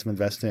actually done some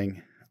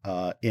investing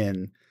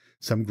in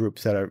some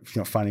groups that are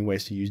finding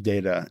ways to use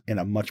data in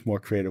a much more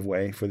creative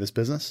way for this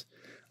business.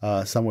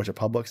 Some which are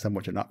public, some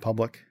which are not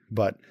public.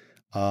 But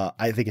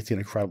I think it's an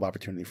incredible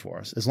opportunity for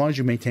us. As long as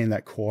you maintain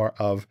that core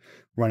of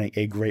running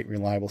a great,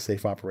 reliable,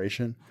 safe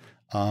operation,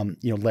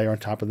 layer on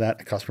top of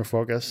that a customer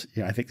focus,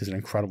 I think there's an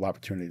incredible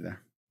opportunity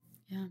there.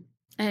 Yeah.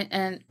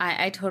 And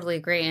I totally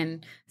agree.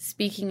 And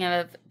speaking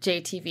of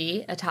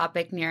JTV, a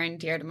topic near and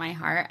dear to my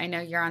heart, I know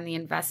you're on the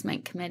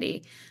investment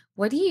committee.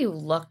 What do you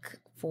look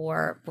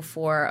for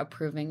before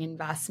approving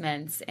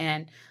investments?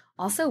 And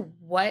also,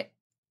 what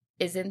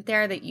isn't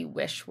there that you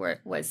wish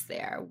was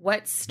there?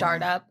 What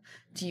startup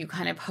do you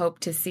kind of hope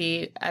to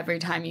see every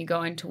time you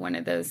go into one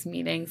of those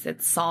meetings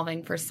that's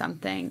solving for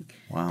something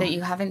that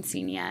you haven't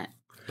seen yet?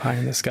 Pie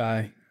in the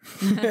sky.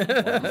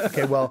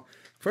 Okay, well,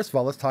 first of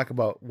all, let's talk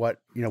about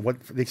what the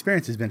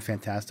experience has been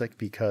fantastic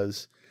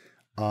because,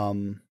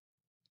 a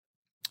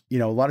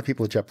lot of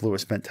people at JetBlue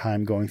have spent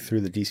time going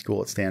through the D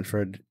School at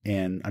Stanford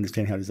and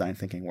understanding how design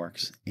thinking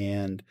works.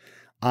 And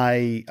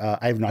I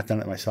have not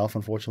done it myself,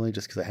 unfortunately,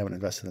 just because I haven't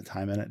invested the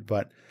time in it.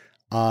 But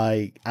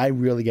I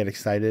really get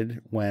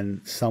excited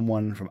when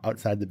someone from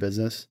outside the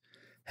business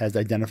has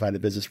identified a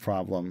business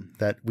problem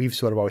that we've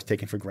sort of always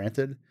taken for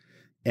granted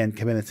and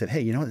come in and said,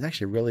 hey, there's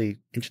actually a really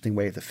interesting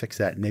way to fix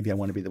that. And maybe I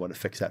want to be the one to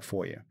fix that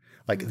for you.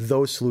 Like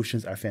those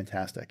solutions are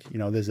fantastic.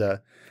 There's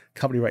a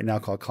company right now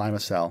called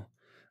Climacell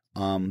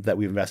that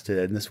we've invested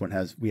in. This one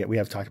we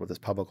have talked about this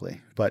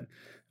publicly, but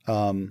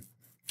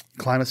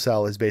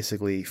Climacell has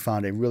basically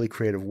found a really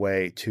creative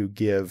way to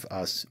give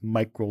us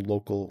micro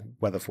local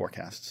weather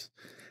forecasts.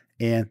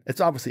 And it's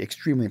obviously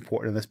extremely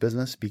important in this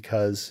business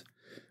because,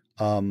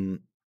 one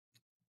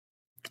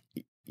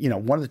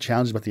of the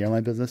challenges about the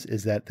airline business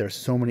is that there's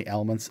so many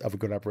elements of a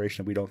good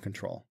operation that we don't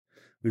control.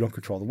 We don't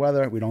control the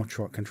weather. We don't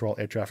control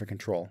air traffic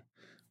control,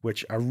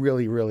 which are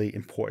really, really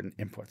important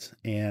inputs.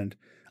 And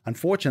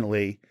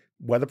unfortunately,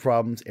 weather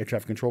problems, air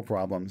traffic control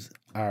problems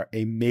are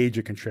a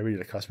major contributor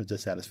to customer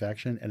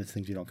dissatisfaction, and it's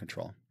things you don't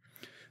control.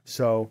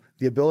 So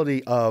the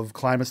ability of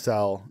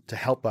ClimaCell to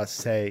help us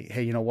say,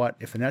 hey, you know what?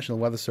 If the National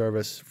Weather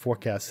Service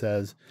forecast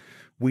says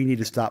we need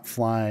to stop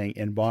flying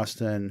in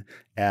Boston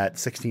at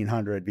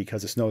 1600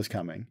 because the snow is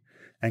coming,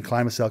 and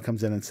ClimaCell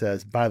comes in and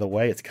says, by the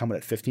way, it's coming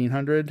at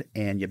 1500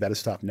 and you better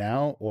stop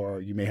now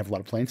or you may have a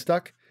lot of planes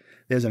stuck.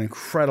 There's an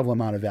incredible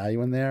amount of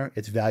value in there.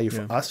 It's value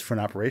for us for an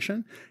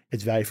operation.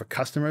 It's value for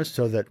customers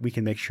so that we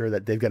can make sure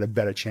that they've got a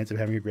better chance of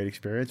having a great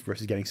experience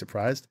versus getting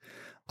surprised.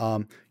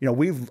 I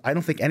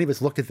don't think any of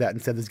us looked at that and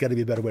said there's got to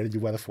be a better way to do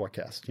weather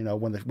forecast.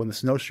 When the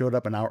snow showed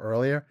up an hour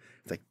earlier,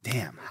 it's like,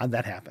 damn, how'd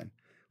that happen?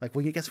 Like,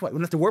 well, guess what? We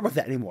don't have to worry about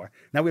that anymore.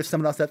 Now we have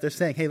someone else out there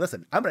saying, hey,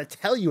 listen, I'm going to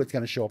tell you it's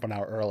going to show up an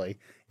hour early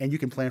and you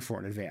can plan for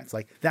it in advance.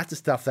 Like, that's the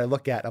stuff that I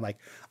look at. I'm like,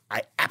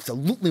 I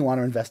absolutely want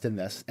to invest in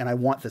this and I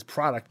want this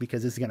product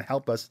because this is going to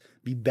help us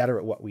be better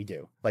at what we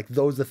do. Like,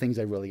 those are the things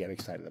I really get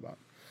excited about.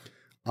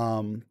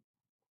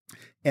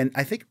 And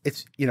I think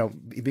it's,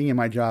 being in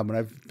my job, and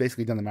I've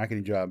basically done the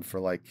marketing job for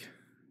like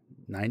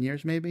 9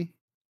 years, maybe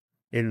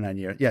 8 or 9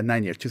 years. Yeah,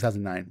 9 years,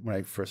 2009, when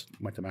I first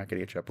went to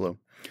marketing at JetBlue.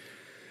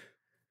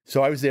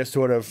 So I was there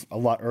sort of a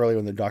lot earlier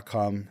in the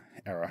 .com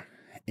era.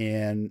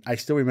 And I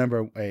still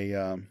remember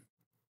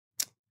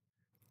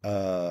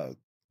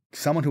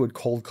someone who had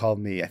cold called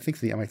me, I think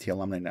the MIT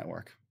Alumni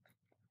Network,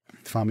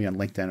 found me on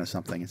LinkedIn or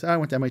something. And said, I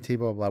went to MIT,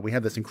 blah, blah, blah. We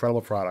have this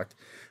incredible product.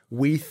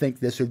 We think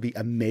this would be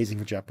amazing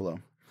for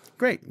JetBlue.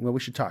 Great. Well,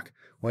 we should talk.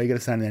 Well, you got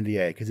to sign an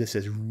NDA because this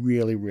is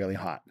really, really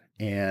hot.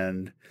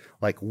 And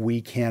like,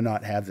 we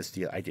cannot have this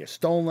idea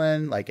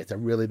stolen. Like, it's a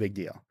really big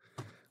deal.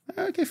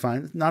 Okay,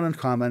 fine. It's not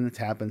uncommon. It's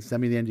happened.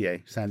 Send me the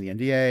NDA. Sign the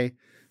NDA.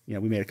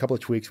 We made a couple of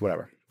tweaks,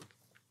 whatever.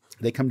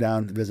 They come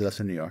down to visit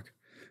us in New York.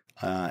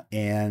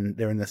 And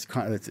they're in this,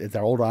 it's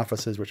our old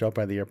offices, which are out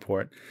by the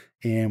airport.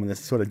 And in this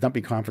sort of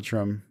dumpy conference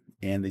room,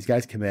 and these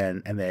guys come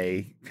in and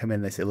they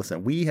say,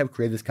 listen, we have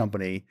created this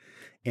company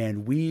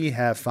and we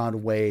have found a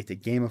way to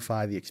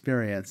gamify the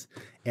experience.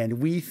 And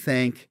we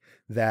think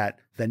that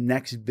the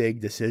next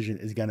big decision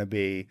is going to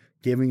be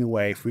giving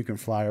away frequent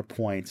flyer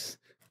points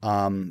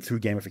through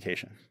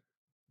gamification.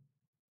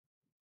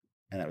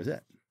 And that was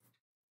it.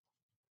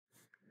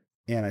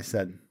 And I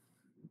said,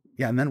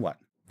 yeah, and then what?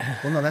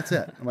 Well, no, that's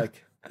it. I'm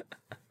like,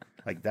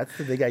 that's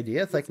the big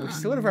idea? It's like, we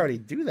sort of already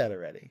do that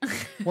already.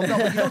 Well, no,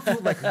 but you don't do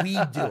it like we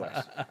do it.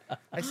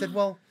 I said,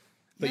 well,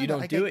 but you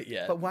don't do it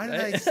yet. But why did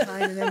I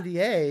sign an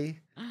NDA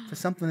for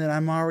something that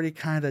I'm already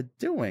kind of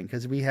doing?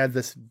 Because we had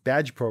this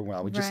badge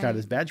program. We just started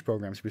this badge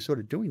program, so we're sort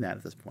of doing that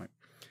at this point.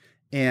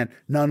 And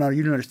no,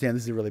 you don't understand.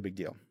 This is a really big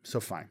deal.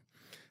 So fine.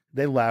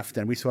 They left,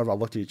 and we sort of all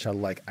looked at each other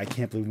like, I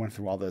can't believe we went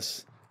through all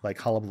this like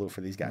hullabaloo for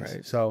these guys.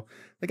 Right. So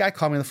the guy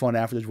called me on the phone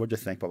afterwards. What'd you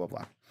think? Blah, blah,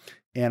 blah.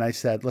 And I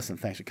said, listen,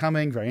 thanks for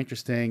coming. Very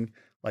interesting.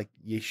 Like,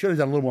 you should have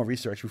done a little more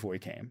research before you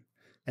came.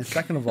 And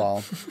second of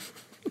all,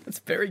 that's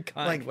a very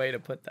kind way to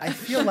put that. I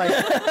feel like,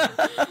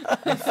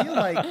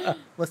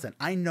 listen,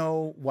 I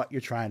know what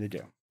you're trying to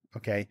do.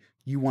 Okay.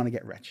 You want to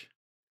get rich.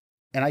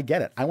 And I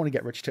get it. I want to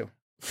get rich too.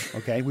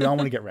 Okay. We all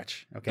want to get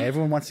rich. Okay.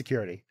 Everyone wants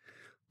security.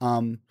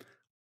 I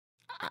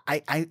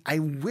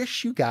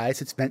wish you guys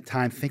had spent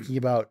time thinking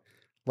about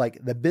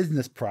like the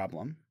business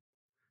problem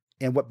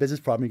and what business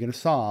problem you're going to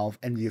solve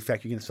and the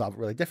effect you're going to solve it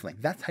really differently.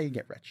 That's how you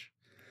get rich.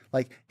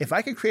 Like, if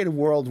I can create a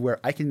world where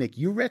I can make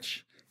you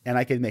rich and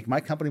I can make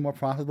my company more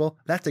profitable,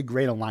 that's a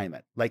great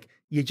alignment. Like,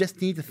 you just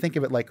need to think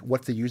of it like,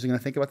 what's the user going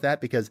to think about that?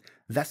 Because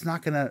that's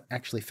not going to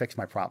actually fix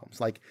my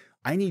problems. Like,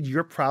 I need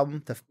your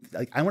problem to,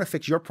 like, I want to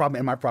fix your problem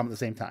and my problem at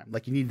the same time.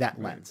 Like, you need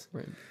that lens.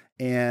 Right.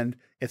 And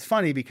it's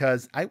funny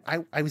because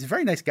I was a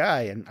very nice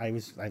guy and I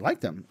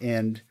liked him.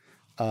 And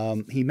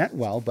he meant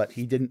well, but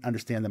he didn't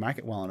understand the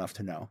market well enough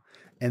to know.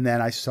 And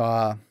then I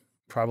saw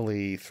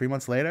probably 3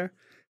 months later,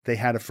 they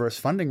had a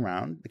first funding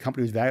round. The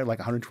company was valued like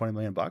 $120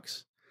 million.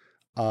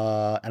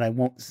 And I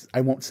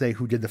won't say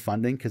who did the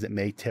funding because it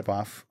may tip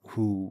off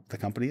who the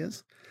company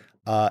is.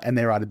 And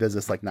they were out of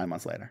business like 9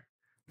 months later.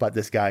 But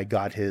this guy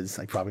got his,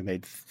 I probably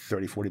made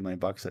 $30-40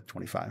 million at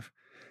 25.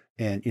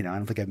 And, I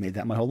don't think I've made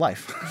that my whole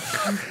life.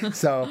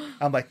 So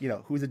I'm like,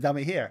 who's the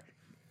dummy here?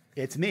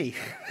 It's me,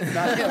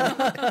 not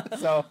him.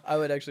 So I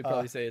would actually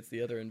probably say it's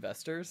the other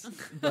investors.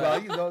 Well,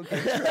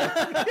 okay, sure.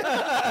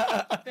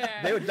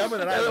 They were dumber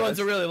than I was. The other ones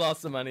who really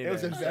lost some money. It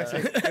was an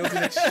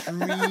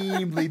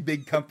extremely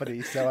big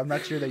company, so I'm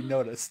not sure they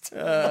noticed.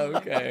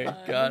 Okay,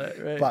 got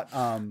it. Right. But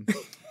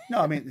no,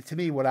 I mean, to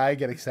me, what I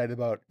get excited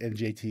about in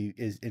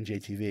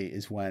JTV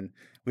is when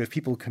we have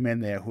people who come in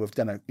there who have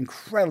done an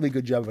incredibly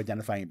good job of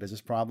identifying a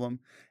business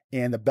problem,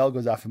 and the bell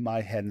goes off in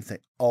my head and say,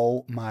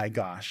 "Oh my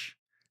gosh.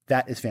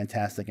 That is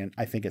fantastic, and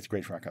I think it's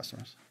great for our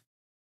customers."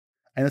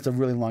 And it's a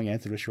really long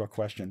answer to a short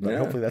question, but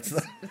hopefully that's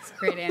a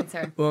great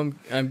answer. Well,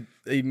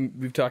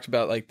 we've talked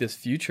about like this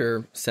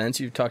future sense.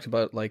 You've talked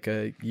about like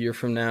a year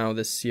from now,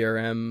 this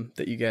CRM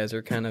that you guys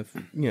are kind of,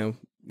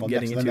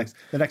 getting into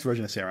the next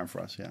version of CRM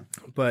for us. Yeah.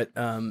 But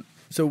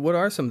so what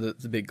are some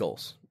of the big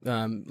goals?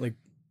 Like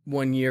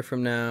 1 year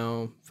from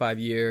now, 5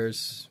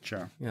 years,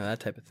 Sure. That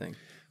type of thing.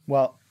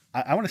 Well,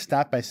 I want to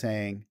start by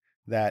saying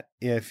that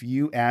if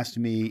you asked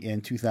me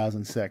in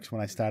 2006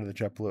 when I started at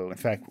JetBlue, in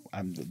fact,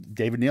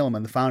 David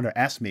Neeleman, the founder,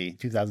 asked me in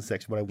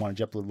 2006 what I wanted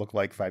JetBlue to look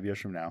like 5 years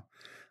from now.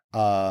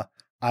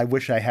 I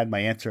wish I had my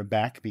answer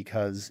back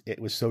because it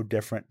was so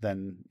different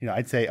than,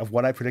 I'd say of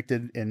what I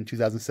predicted in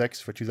 2006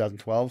 for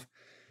 2012,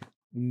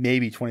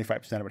 maybe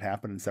 25% of it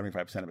happened and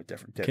 75% of it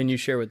different. Can you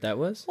share what that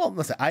was? Well,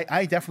 listen,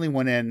 I definitely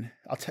went in,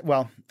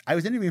 I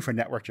was interviewing for a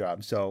network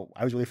job, so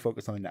I was really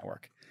focused on the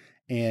network.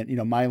 And,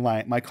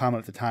 my comment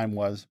at the time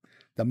was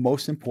the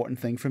most important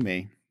thing for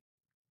me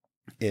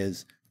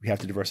is we have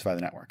to diversify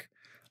the network.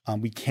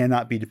 We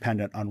cannot be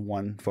dependent on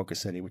one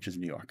focus city, which is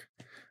New York.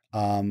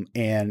 And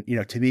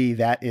to me,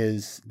 that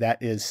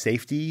is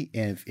safety.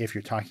 And if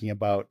you're talking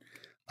about,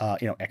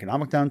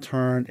 economic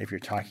downturn, if you're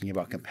talking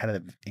about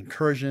competitive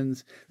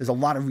incursions, there's a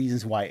lot of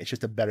reasons why it's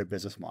just a better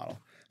business model.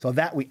 So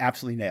that we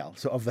absolutely nailed.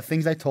 So of the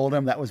things I told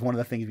him, that was one of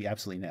the things we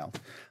absolutely nailed.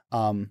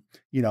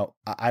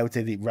 I would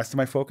say the rest of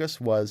my focus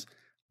was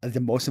the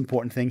most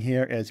important thing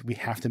here is we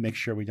have to make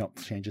sure we don't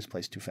change this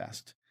place too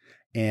fast.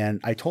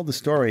 And I told the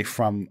story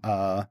from,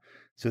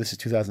 so this is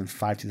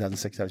 2005,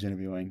 2006, I was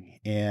interviewing.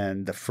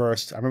 And I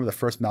remember the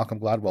first Malcolm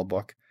Gladwell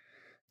book,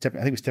 I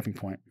think it was Tipping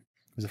Point,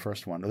 was the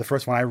first one, or the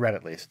first one I read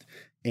at least.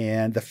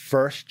 And the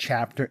first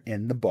chapter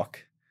in the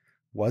book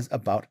was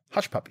about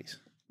hush puppies.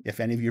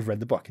 If any of you have read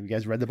the book. Have you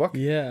guys read the book?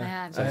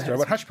 Yeah. So it's a story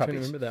about hush puppies. I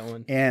remember that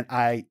one.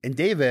 And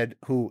David,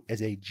 who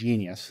is a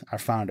genius, our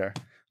founder,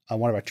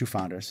 one of our two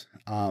founders,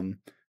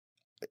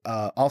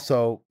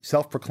 also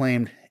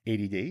self-proclaimed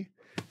ADD,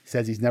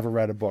 says he's never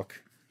read a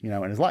book,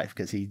 in his life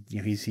because he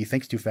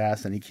thinks too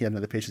fast and he can't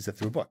have the patience to sit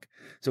through a book.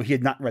 So he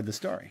had not read the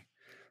story.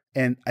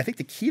 And I think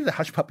the key to the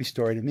hush puppy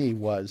story to me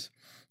was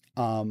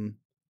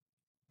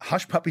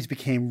hush puppies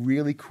became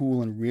really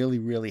cool and really,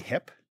 really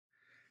hip.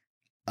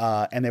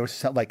 And they were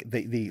like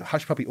the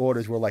hush puppy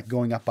orders were like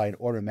going up by an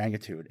order of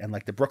magnitude. And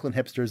like the Brooklyn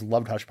hipsters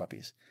loved hush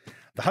puppies.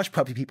 The hush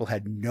puppy people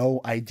had no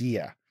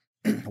idea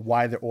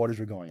why their orders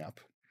were going up.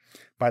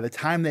 By the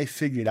time they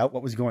figured out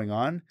what was going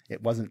on,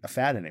 it wasn't a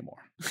fad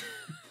anymore.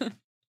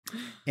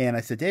 And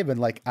I said, David,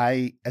 like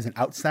as an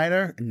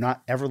outsider,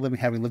 not ever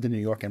having lived in New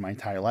York in my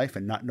entire life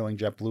and not knowing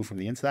JetBlue from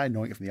the inside,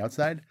 knowing it from the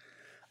outside,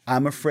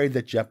 I'm afraid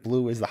that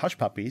JetBlue is the hush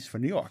puppies for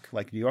New York.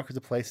 Like New York is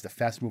a place, it's a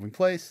fast moving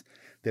place.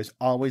 There's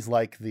always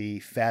like the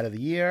fad of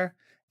the year.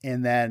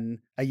 And then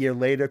a year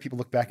later, people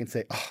look back and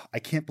say, oh, I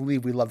can't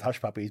believe we loved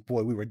hush puppies.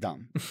 Boy, we were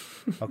dumb.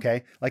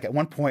 Okay. Like at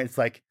one point, it's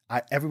like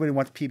everybody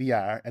wants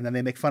PBR and then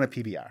they make fun of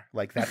PBR.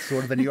 Like that's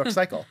sort of the New York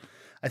cycle.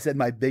 I said,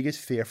 my biggest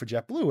fear for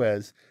JetBlue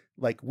is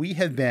like we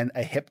have been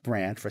a hip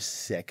brand for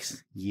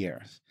 6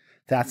 years.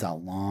 That's a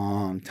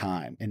long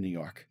time in New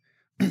York.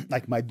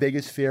 Like my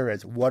biggest fear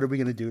is what are we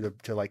going to do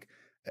to like,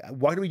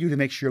 what do we do to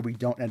make sure we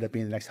don't end up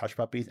being the next hush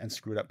puppies and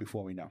screw it up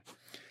before we know?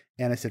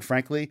 And I said,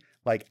 frankly,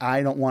 like,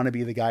 I don't want to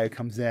be the guy who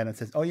comes in and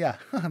says, oh, yeah,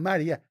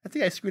 Marty, yeah, I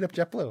think I screwed up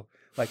JetBlue.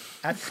 Like,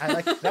 that's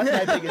my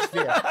biggest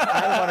fear.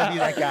 I don't want to be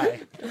that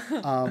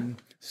guy.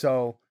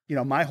 So,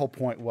 my whole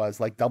point was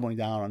like doubling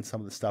down on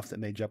some of the stuff that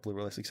made JetBlue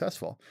really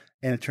successful.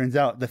 And it turns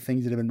out the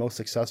things that have been most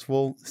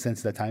successful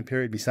since that time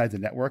period, besides the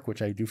network,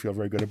 which I do feel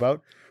very good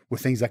about, were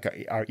things like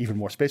our Even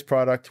More Space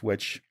product,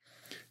 which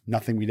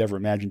nothing we'd ever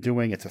imagined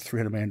doing. It's a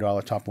 $300 million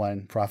top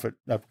line profit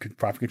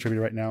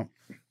contributor right now.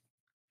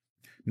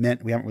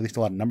 Mint, we haven't released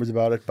a lot of numbers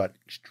about it, but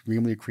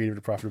extremely accretive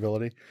to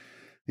profitability.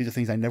 These are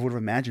things I never would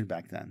have imagined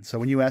back then. So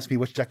when you ask me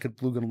what's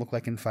JetBlue going to look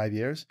like in 5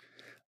 years,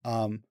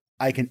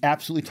 I can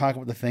absolutely talk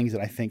about the things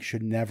that I think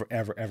should never,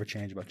 ever, ever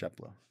change about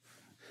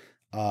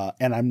JetBlue.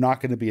 And I'm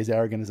not going to be as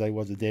arrogant as I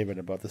was with David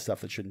about the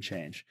stuff that shouldn't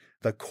change.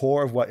 The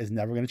core of what is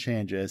never going to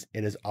change is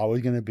it is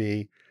always going to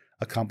be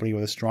a company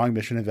with a strong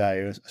mission and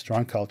values, a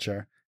strong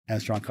culture, and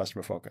a strong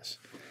customer focus.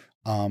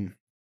 One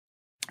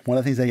of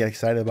the things I get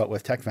excited about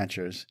with Tech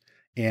Ventures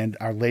and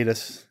our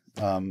latest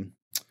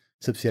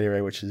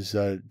subsidiary, which is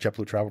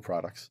JetBlue Travel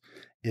Products,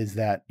 is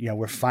that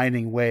we're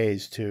finding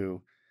ways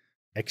to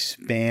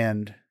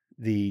expand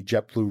the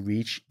JetBlue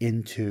reach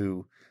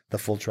into the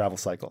full travel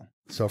cycle.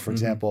 So, for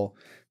example,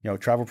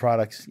 Travel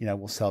Products,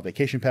 we'll sell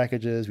vacation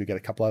packages. We got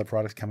a couple other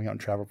products coming out in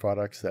Travel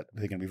Products that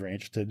they're going to be very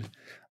interested.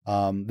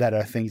 That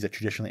are things that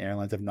traditionally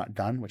airlines have not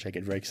done, which I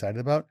get very excited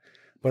about.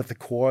 But at the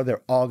core,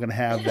 they're all going to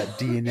have that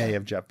DNA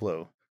of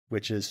JetBlue,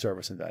 which is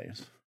service and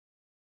values.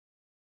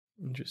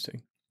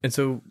 Interesting. And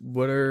so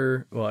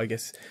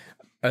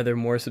are there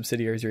more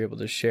subsidiaries you're able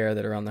to share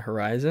that are on the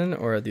horizon,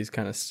 or are these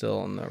kind of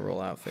still in the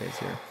rollout phase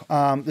here?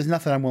 There's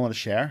nothing I'm willing to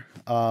share.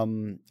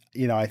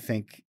 I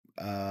think,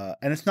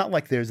 and it's not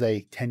like there's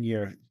a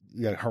 10-year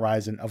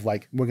horizon of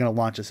like, we're going to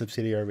launch a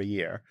subsidiary every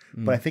year.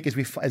 But I think as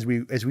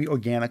we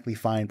organically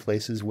find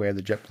places where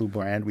the JetBlue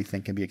brand we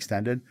think can be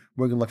extended,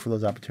 we're going to look for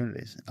those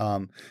opportunities.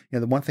 The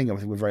one thing I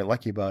think we're very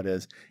lucky about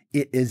is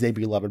it is a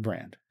beloved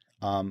brand.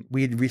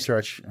 we had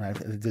research, I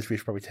did this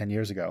research probably 10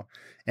 years ago.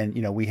 And,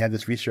 we had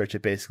this research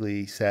that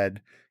basically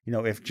said,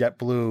 if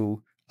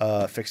JetBlue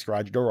fixed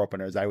garage door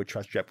openers, I would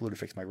trust JetBlue to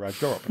fix my garage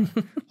door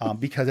opener.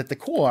 Because at the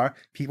core,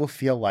 people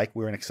feel like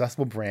we're an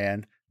accessible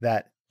brand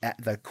that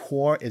at the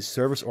core is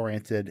service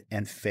oriented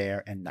and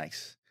fair and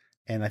nice.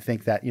 And I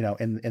think that,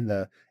 in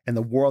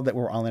the world that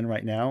we're all in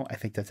right now, I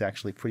think that's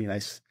actually pretty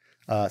nice,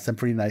 some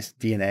pretty nice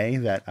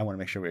DNA that I want to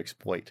make sure we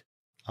exploit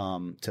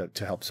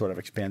to help sort of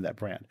expand that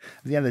brand.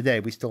 At the end of the day,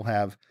 we still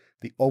have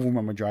the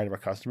overwhelming majority of our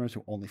customers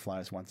who only fly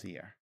us once a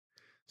year.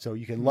 So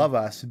you can love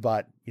us,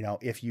 but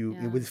if you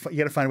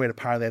got to find a way to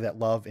parlay that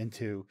love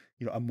into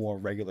a more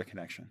regular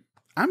connection.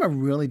 I'm a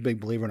really big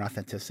believer in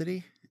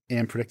authenticity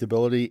and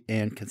predictability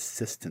and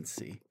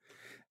consistency.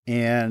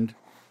 And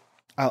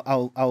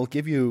I'll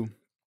give you,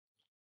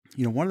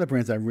 one of the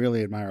brands I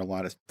really admire a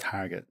lot is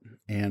Target.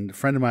 And a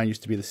friend of mine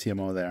used to be the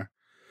CMO there.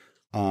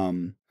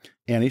 And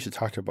I used to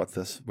talk to her about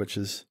this, which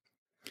is,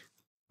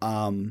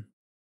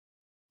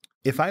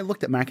 if I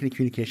looked at marketing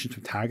communications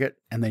from Target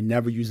and they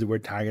never used the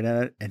word Target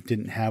in it and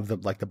didn't have the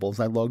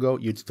bullseye logo,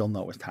 you'd still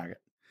know it was Target.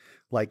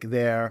 Like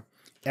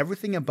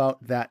everything about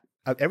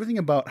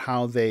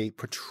how they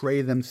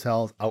portray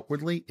themselves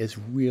outwardly is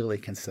really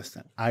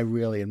consistent. I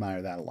really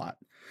admire that a lot.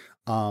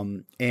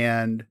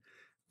 And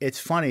it's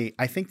funny.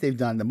 I think they've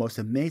done the most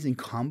amazing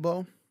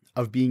combo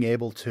of being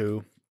able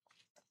to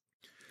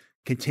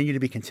continue to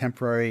be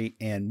contemporary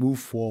and move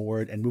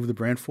forward and move the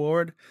brand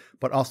forward,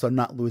 but also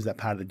not lose that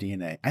part of the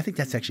DNA. I think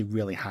that's actually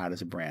really hard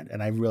as a brand,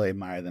 and I really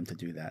admire them to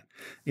do that.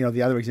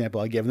 The other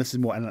example I give, and this is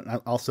more, and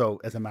also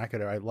as a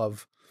marketer, I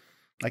love,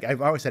 like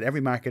I've always said,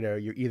 every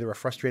marketer, you're either a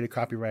frustrated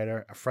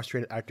copywriter, a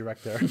frustrated art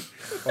director,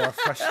 or a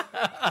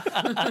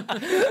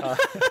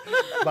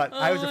but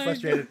I was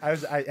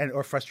or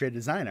a frustrated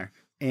designer,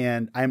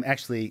 and I'm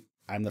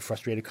the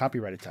frustrated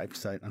copywriter type.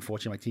 So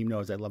unfortunately, my team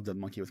knows I love to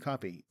monkey with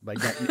copy, but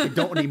I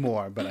don't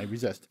anymore. But I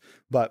resist.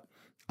 But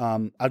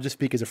I'll just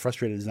speak as a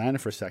frustrated designer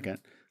for a second.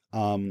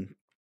 In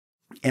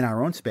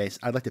our own space,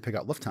 I'd like to pick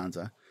out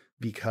Lufthansa,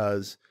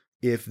 because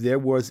if there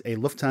was a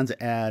Lufthansa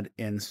ad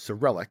in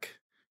Cyrillic,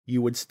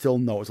 you would still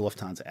know it was a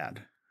Lufthansa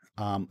ad.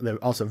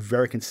 They're also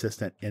very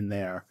consistent in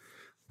their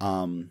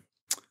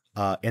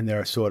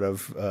sort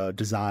of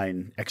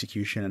design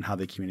execution and how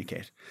they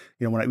communicate.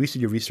 When I used to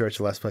do research,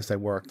 the last place I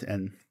worked,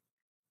 and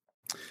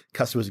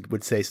customers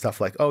would say stuff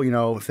like, oh,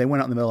 if they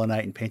went out in the middle of the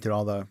night and painted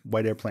all the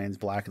white airplanes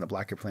black and the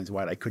black airplanes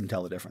white, I couldn't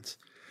tell the difference.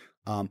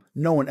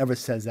 No one ever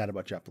says that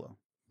about JetBlue.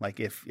 Like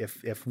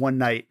if one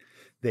night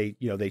they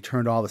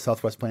turned all the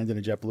Southwest planes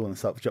into JetBlue and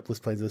the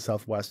JetBlue planes into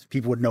Southwest,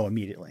 people would know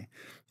immediately.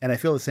 And I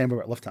feel the same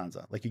about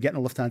Lufthansa. Like you get in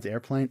a Lufthansa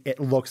airplane, it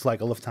looks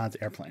like a Lufthansa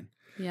airplane.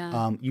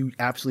 Yeah. You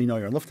absolutely know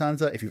you're in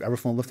Lufthansa if you've ever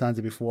flown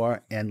Lufthansa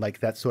before, and like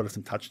that's sort of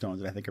some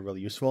touchstones that I think are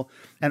really useful.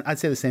 And I'd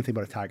say the same thing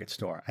about a Target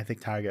store. I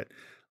think Target,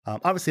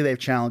 obviously they have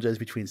challenges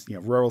between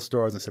rural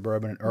stores and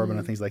suburban and urban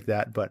and things like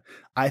that, but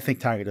I think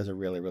Target does a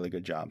really, really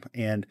good job.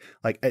 And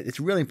like it's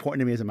really important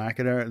to me as a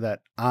marketer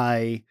that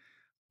I'm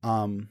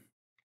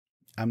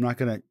not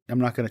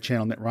gonna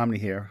channel Mitt Romney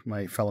here,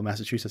 my fellow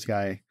Massachusetts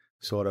guy,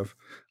 sort of,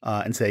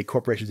 and say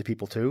corporations are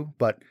people too,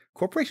 but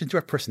corporations do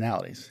have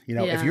personalities.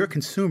 If you're a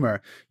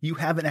consumer, you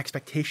have an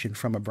expectation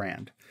from a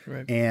brand.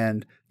 Right.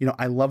 And,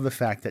 I love the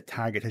fact that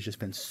Target has just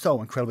been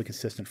so incredibly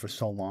consistent for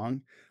so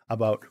long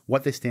about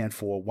what they stand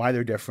for, why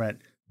they're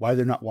different, why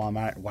they're not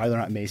Walmart, why they're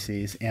not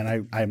Macy's. And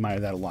I admire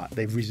that a lot.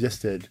 They've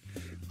resisted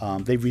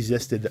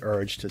the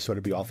urge to sort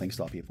of be all things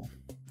to all people.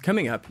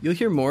 Coming up, you'll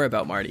hear more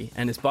about Marty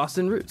and his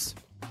Boston roots.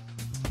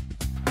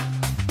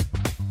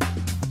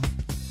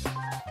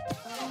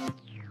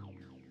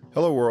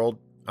 Hello, world.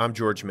 I'm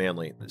George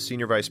Manley, the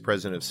Senior Vice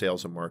President of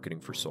Sales and Marketing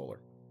for Solar.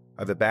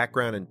 I have a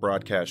background in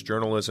broadcast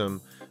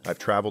journalism, I've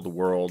traveled the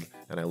world,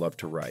 and I love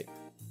to write.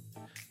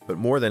 But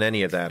more than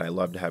any of that, I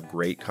love to have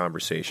great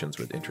conversations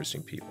with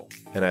interesting people,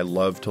 and I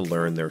love to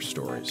learn their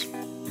stories.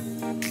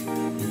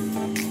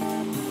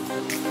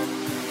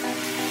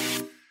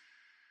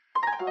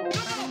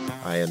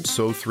 I am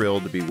so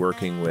thrilled to be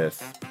working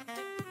with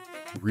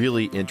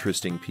really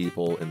interesting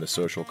people in the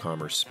social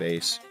commerce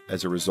space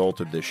as a result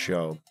of this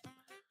show.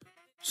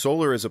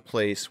 Solar is a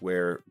place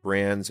where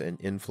brands and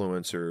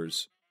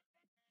influencers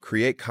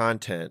create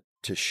content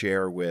to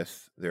share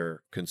with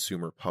their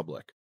consumer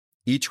public.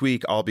 Each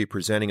week, I'll be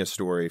presenting a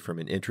story from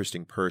an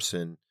interesting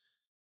person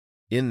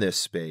in this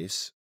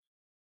space,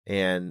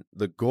 and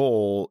the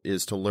goal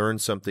is to learn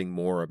something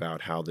more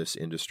about how this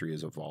industry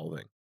is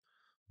evolving.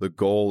 The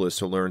goal is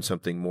to learn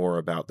something more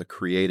about the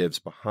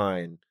creatives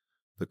behind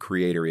the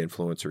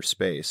creator-influencer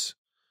space.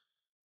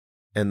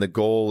 And the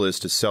goal is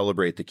to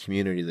celebrate the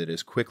community that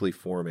is quickly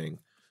forming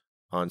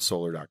on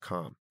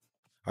Solar.com.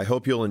 I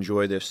hope you'll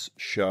enjoy this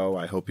show.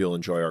 I hope you'll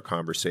enjoy our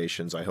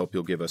conversations. I hope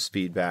you'll give us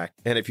feedback.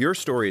 And if your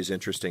story is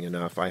interesting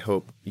enough, I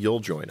hope you'll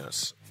join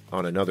us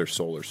on another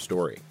Solar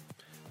story,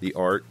 the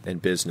art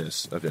and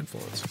business of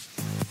influence.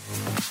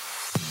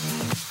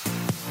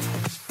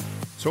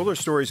 Solar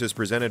Stories is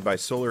presented by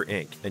Solar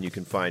Inc., and you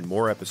can find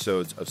more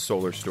episodes of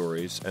Solar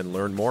Stories and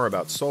learn more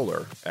about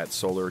Solar at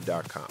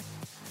Solar.com.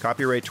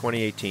 Copyright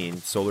 2018,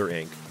 Solar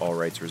Inc., all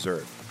rights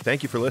reserved.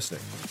 Thank you for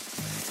listening.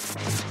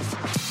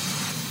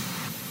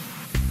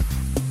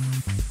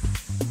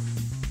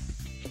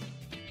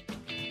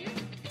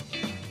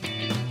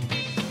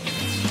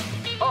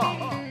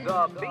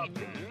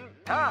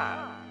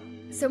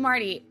 So,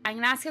 Marty, I'm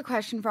going to ask a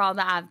question for all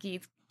the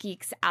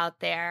AvGeeks out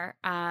there.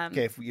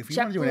 Okay, if you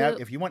want to do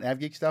if you want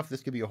AvGeek stuff,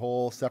 this could be a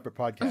whole separate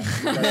podcast.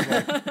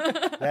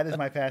 That is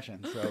my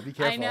passion. So be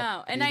careful. I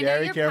know, and be I know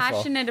you're careful.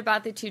 passionate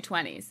about the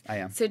 220s. I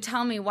am. So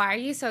tell me, why are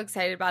you so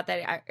excited about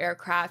that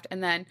aircraft?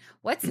 And then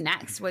what's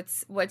next?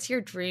 What's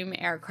your dream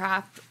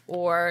aircraft,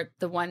 or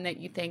the one that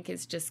you think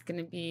is just going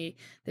to be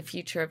the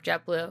future of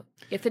JetBlue,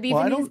 if it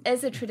even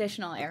is a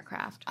traditional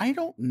aircraft? I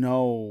don't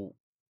know.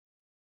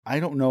 I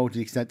don't know to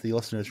the extent the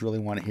listeners really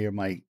want to hear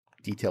my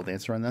detailed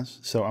answer on this.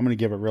 So I'm going to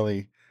give a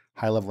really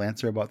high-level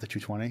answer about the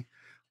 220.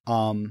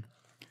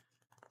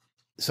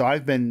 So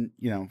I've been,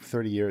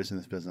 30 years in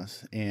this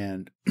business,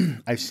 and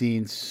I've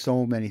seen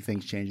so many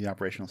things change in the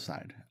operational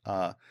side.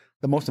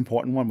 The most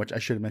important one, which I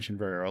should have mentioned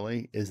very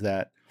early, is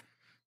that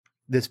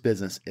this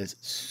business is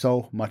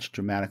so much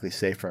dramatically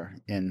safer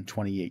in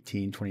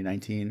 2018,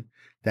 2019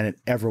 than it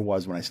ever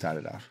was when I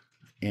started out.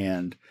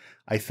 And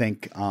I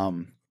think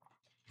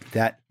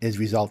that is a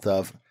result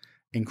of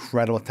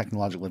incredible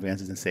technological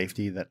advances in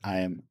safety that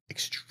I am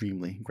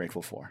extremely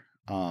grateful for.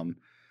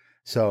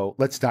 So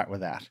let's start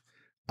with that.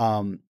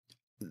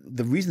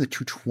 The reason the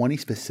 220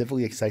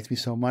 specifically excites me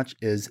so much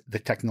is the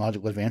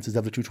technological advances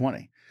of the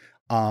 220.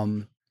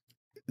 And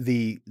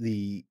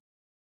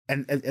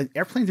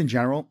airplanes in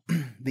general,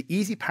 the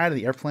easy part of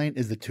the airplane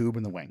is the tube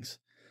and the wings.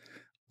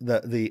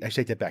 I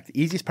take that back. The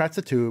easiest part's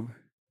the tube.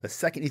 The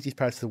second easiest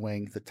part's the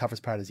wing. The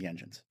toughest part is the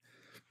engines.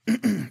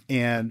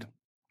 And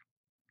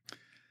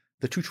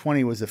the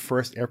 220 was the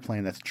first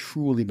airplane that's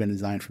truly been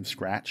designed from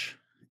scratch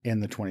in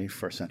the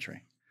 21st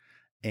century.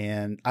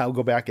 And I'll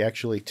go back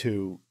actually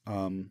to,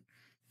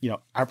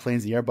 our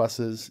planes, the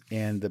Airbuses,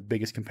 and the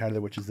biggest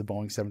competitor, which is the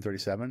Boeing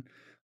 737.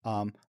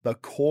 The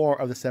core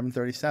of the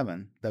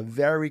 737, the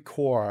very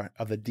core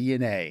of the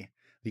DNA,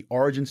 the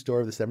origin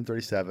story of the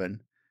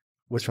 737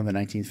 was from the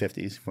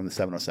 1950s, from the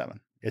 707.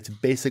 It's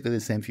basically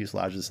the same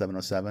fuselage as the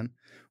 707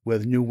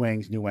 with new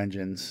wings, new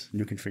engines,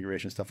 new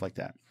configuration, stuff like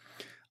that.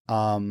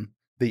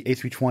 The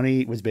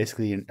A320 was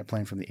basically a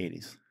plane from the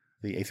 80s,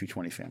 the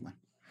A320 family.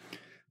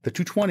 The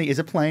 220 is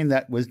a plane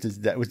that was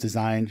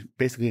designed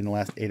basically in the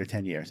last 8 or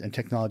 10 years, and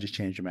technology has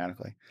changed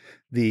dramatically.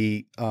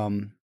 The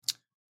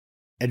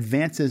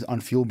advances on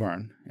fuel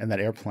burn in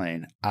that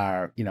airplane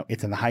are,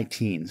 it's in the high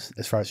teens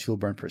as far as fuel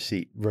burn per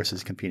seat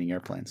versus competing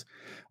airplanes.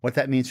 What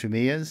that means for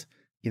me is,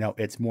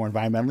 it's more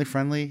environmentally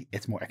friendly,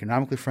 it's more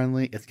economically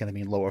friendly, it's going to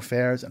mean lower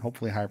fares and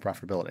hopefully higher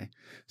profitability.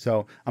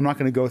 So I'm not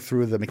going to go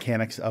through the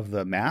mechanics of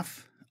the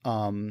math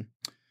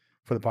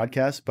for the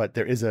podcast, but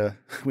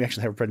we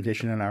actually have a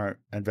presentation on our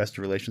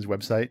investor relations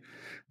website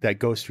that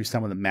goes through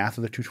some of the math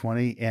of the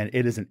 220, and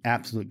it is an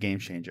absolute game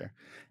changer.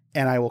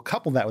 And I will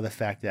couple that with the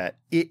fact that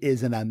it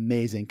is an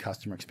amazing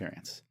customer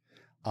experience.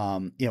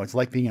 It's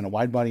like being in a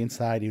wide body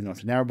inside, even though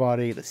it's a narrow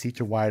body. The seats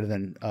are wider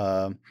than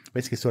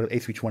basically sort of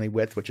A320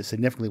 width, which is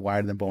significantly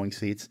wider than Boeing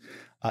seats.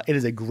 It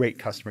is a great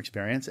customer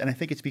experience, and I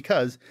think it's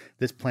because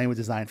this plane was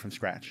designed from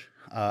scratch.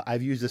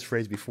 I've used this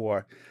phrase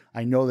before.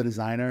 I know the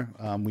designer.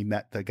 We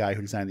met the guy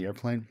who designed the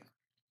airplane.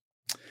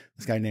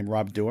 This guy named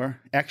Rob Dewar,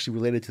 actually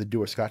related to the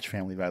Dewar-Scotch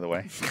family, by the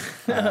way.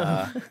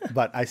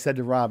 But I said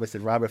to Rob,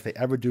 Rob, if they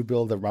ever do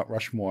build a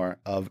Rushmore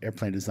of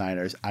airplane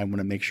designers, I'm going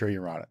to make sure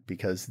you're on it,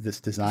 because this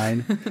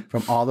design,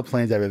 from all the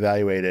planes I've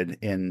evaluated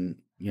in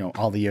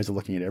all the years of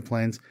looking at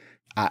airplanes,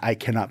 I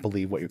cannot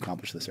believe what you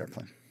accomplished with this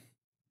airplane.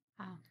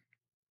 Wow.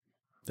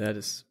 That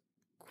is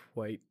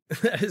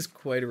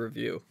quite a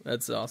review.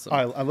 That's awesome.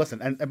 All right,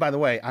 listen, and by the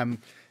way,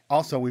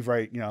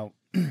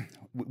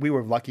 we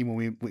were lucky when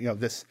we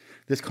this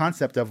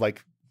concept of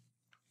like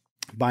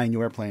buying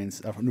new airplanes,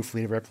 a new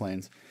fleet of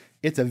airplanes.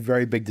 It's a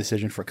very big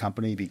decision for a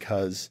company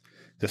because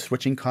the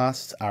switching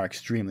costs are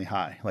extremely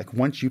high. Like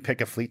once you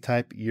pick a fleet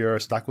type, you're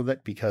stuck with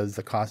it because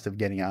the cost of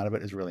getting out of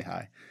it is really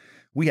high.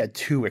 We had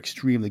two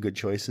extremely good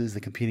choices: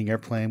 the competing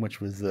airplane, which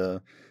was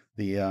the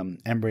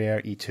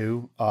Embraer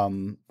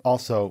E2,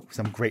 also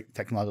some great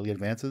technological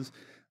advances.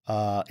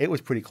 It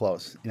was pretty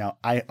close.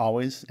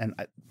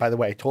 By the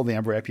way, I told the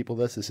Embraer people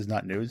this is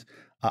not news.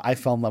 I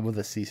fell in love with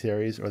the C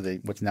series, or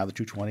what's now the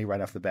 220,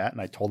 right off the bat, and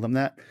I told them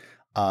that.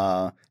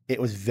 It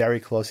was very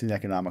close in the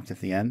economics at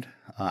the end.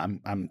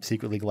 I'm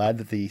secretly glad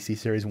that the C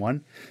series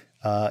won.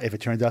 If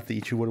it turns out the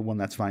E2 would have won,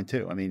 that's fine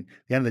too. I mean,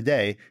 at the end of the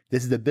day,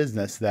 this is a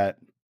business that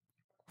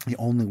the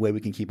only way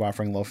we can keep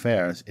offering low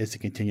fares is to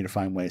continue to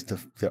find ways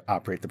to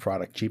operate the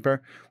product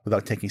cheaper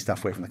without taking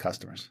stuff away from the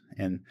customers.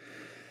 And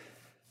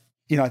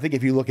I think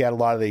if you look at a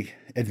lot of the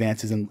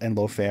advances in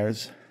low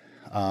fares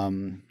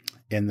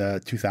in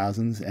the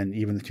 2000s and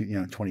even the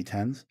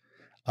 2010s,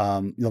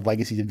 the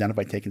legacies have done it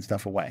by taking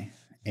stuff away.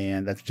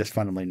 And that's just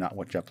fundamentally not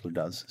what JetBlue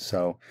does.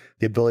 So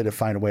the ability to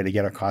find a way to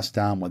get our costs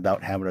down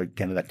without having to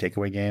get into that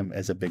takeaway game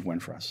is a big win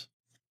for us.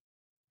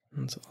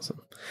 That's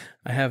awesome.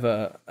 I have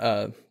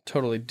a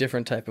totally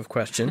different type of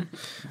question.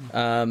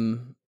 We're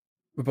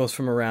both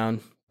from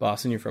around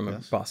Boston. You're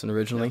from Boston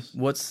originally. Yes.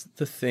 What's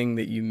the thing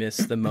that you miss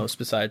the most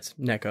besides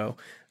Necco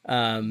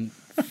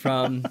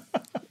from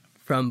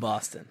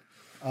Boston?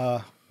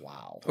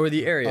 Wow. Or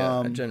the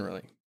area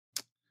generally.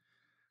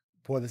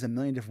 Boy, there's a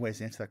million different ways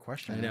to answer that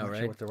question. I know, I'm not right?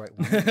 sure what the right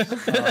one is.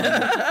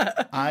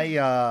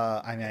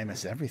 I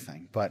miss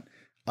everything, but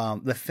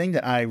the thing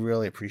that I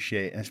really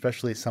appreciate, and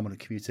especially as someone who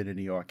commutes into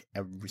New York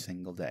every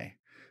single day,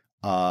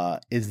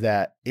 is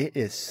that it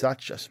is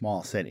such a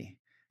small city.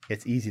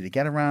 It's easy to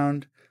get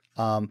around.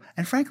 And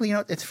frankly,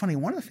 it's funny.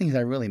 One of the things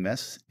I really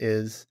miss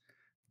is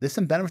there's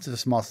some benefits of a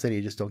small city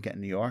you just don't get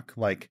in New York.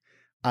 Like,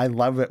 I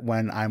love it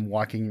when I'm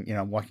walking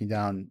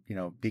down,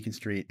 Beacon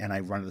Street and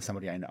I run into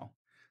somebody I know.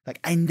 Like,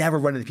 I never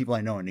run into people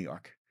I know in New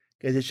York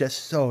because it's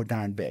just so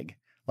darn big.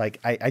 Like,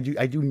 I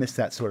do miss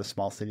that sort of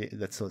small city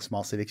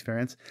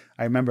experience.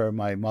 I remember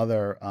my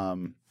mother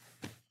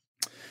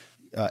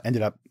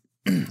ended up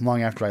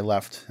long after I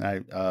left.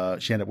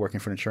 She ended up working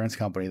for an insurance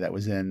company that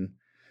was in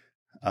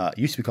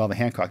used to be called the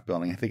Hancock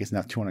Building. I think it's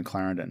now 200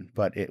 Clarendon,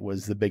 but it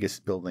was the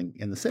biggest building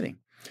in the city.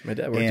 My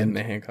dad worked in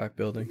the Hancock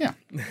Building. Yeah,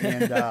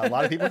 and a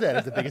lot of people did.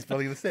 It's the biggest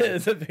building in the city.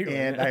 It's a big one.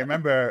 And I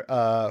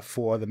remember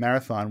for the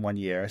marathon one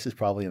year, this is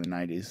probably in the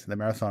 90s, the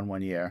marathon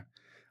one year,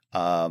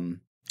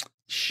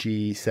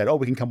 she said, "Oh,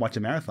 we can come watch a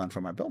marathon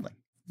from our building."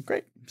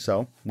 Great.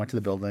 So went to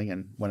the building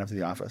and went up to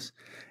the office.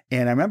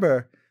 And I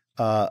remember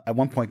at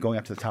one point going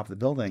up to the top of the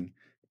building,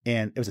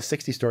 and it was a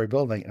 60-story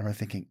building. And I remember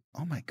thinking,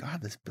 oh my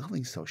God, this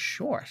building's so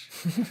short.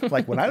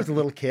 Like, when I was a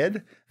little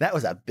kid, that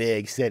was a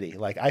big city.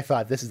 Like, I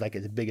thought this is like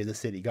as big as the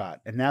city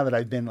got. And now that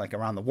I've been like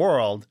around the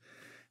world,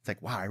 it's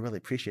like, wow, I really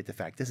appreciate the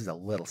fact this is a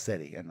little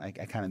city. And I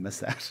kind of miss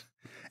that.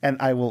 And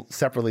I will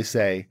separately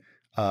say,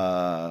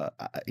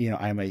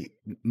 I'm a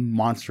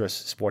monstrous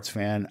sports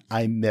fan.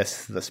 I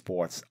miss the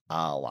sports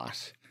a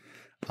lot.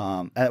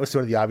 That was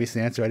sort of the obvious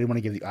answer. I didn't want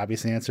to give the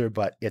obvious answer,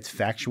 but it's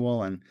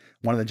factual. And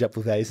one of the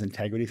JetBlue values is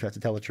integrity, so I have to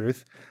tell the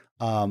truth.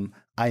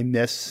 I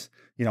miss,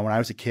 when I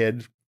was a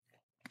kid,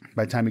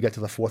 by the time you get to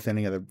the fourth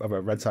inning of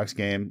a Red Sox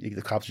game,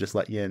 the cops just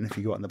let you in. If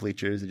you go out in the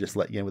bleachers, they just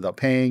let you in without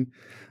paying.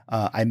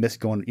 I miss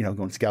going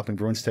scalping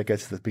Bruins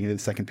tickets at the beginning of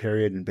the second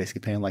period and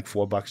basically paying like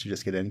 $4 to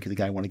just get in because the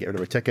guy wanted to get rid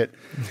of a ticket.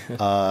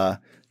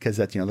 Because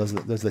that's, those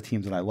are the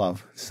teams that I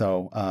love.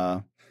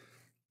 So,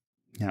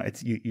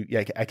 it's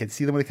I can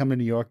see them when they come to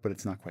New York, but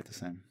it's not quite the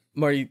same.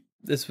 Marty,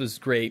 this was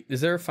great.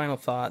 Is there a final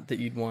thought that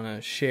you'd want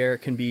to share? It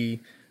can be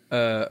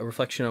a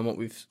reflection on what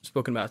we've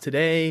spoken about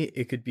today.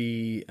 It could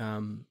be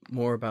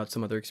more about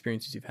some other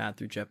experiences you've had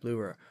through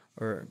JetBlue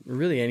or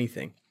really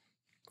anything.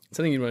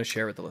 Something you'd want to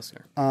share with the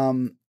listener.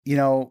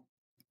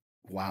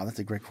 Wow, that's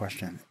a great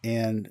question.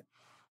 And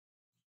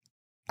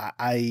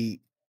I'm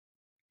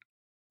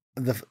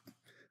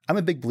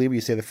a big believer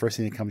you say the first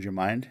thing that comes to your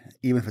mind,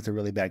 even if it's a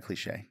really bad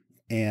cliche.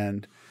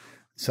 And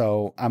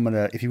so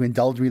if you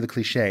indulge me the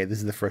cliche, this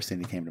is the first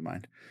thing that came to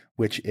mind,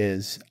 which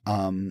is, so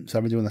I've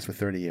been doing this for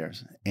 30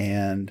 years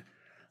and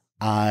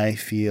I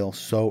feel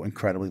so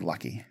incredibly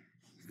lucky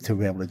to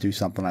be able to do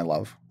something I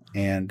love.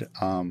 And,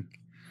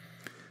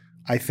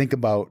 I think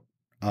about,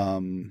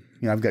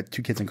 I've got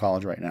 2 kids in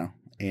college right now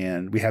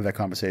and we have that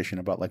conversation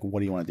about like, what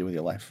do you want to do with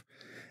your life?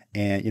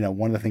 And,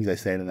 one of the things I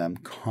say to them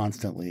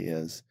constantly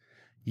is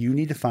you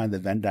need to find the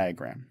Venn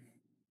diagram,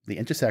 the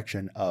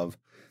intersection of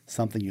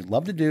something you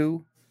love to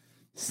do,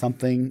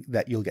 something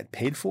that you'll get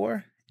paid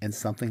for, and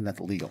something that's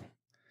legal.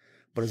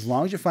 But as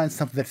long as you find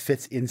something that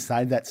fits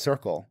inside that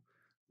circle,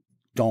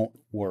 don't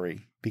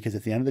worry. Because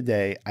at the end of the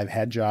day, I've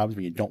had jobs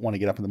where you don't want to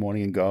get up in the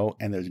morning and go,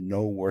 and there's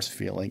no worse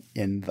feeling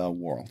in the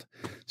world.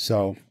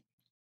 So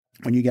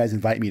when you guys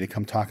invite me to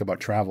come talk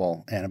about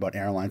travel and about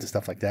airlines and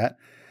stuff like that,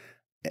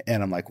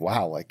 and I'm like,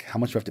 wow, like how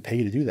much do I have to pay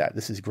you to do that?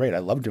 This is great. I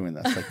love doing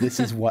this. Like this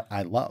is what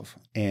I love.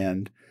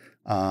 And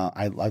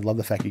I love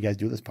the fact you guys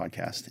do this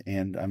podcast,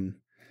 and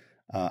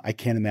I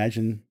can't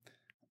imagine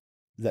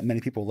that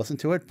many people listen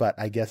to it, but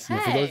I guess for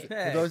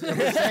those I'm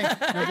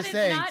just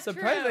saying,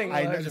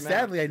 surprisingly,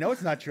 sadly, I know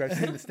it's not true. I've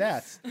seen the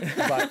stats,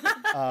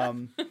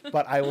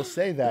 but I will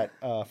say that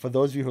for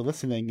those of you who are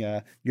listening,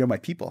 you're my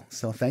people.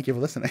 So thank you for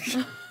listening.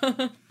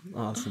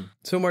 Awesome.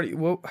 So Marty,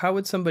 how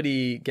would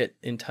somebody get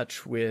in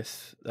touch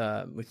with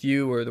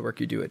you or the work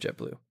you do at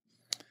JetBlue?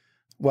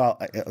 Well,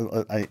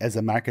 I, as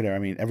a marketer, I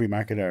mean, every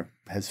marketer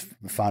has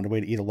found a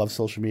way to either love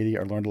social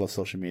media or learn to love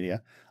social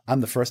media.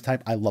 I'm the first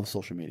type. I love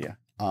social media.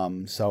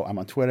 So I'm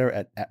on Twitter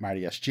at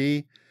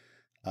MartySG.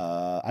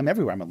 I'm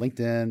everywhere. I'm on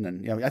LinkedIn,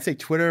 and I say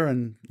Twitter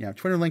and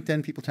Twitter,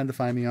 LinkedIn. People tend to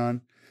find me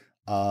on.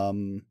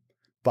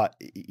 But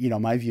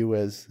my view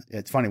is,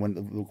 it's funny when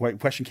the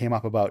question came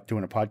up about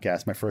doing a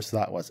podcast. My first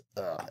thought was,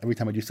 every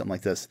time I do something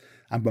like this,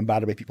 I'm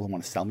bombarded by people who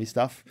want to sell me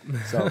stuff.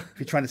 So if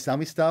you're trying to sell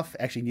me stuff,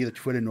 actually neither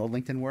Twitter nor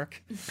LinkedIn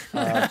work.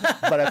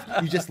 But if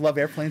you just love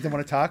airplanes and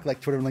want to talk,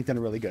 like Twitter and LinkedIn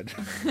are really good.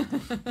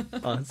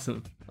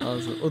 Awesome.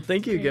 Well,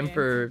 thank you again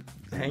for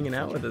hanging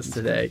out with us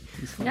today.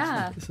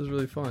 Yeah. This was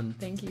really fun.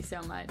 Thank you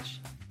so much.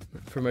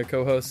 For my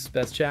co-host,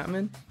 Beth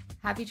Chapman.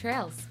 Happy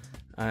trails.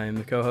 I'm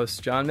the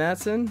co-host, John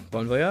Matson.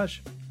 Bon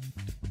voyage.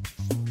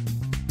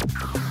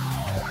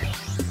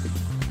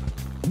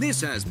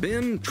 This has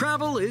been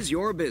Travel is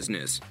Your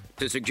Business.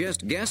 To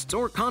suggest guests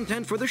or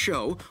content for the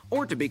show,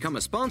 or to become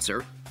a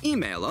sponsor,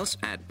 email us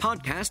at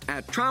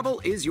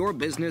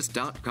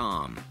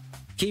podcast@travelisyourbusiness.com.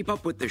 Keep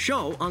up with the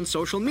show on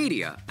social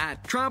media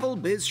at Travel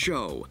Biz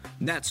Show.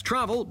 That's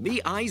Travel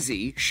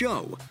B-I-Z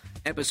Show.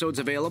 Episodes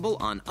available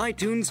on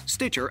iTunes,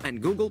 Stitcher,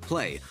 and Google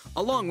Play,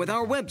 along with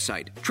our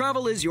website,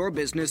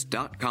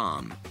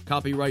 travelisyourbusiness.com.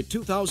 Copyright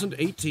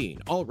 2018,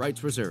 all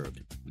rights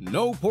reserved.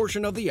 No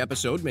portion of the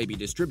episode may be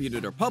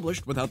distributed or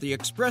published without the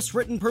express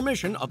written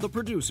permission of the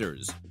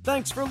producers.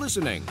 Thanks for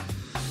listening.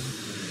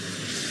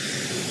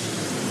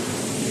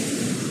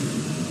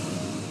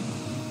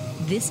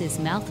 This is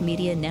Mouth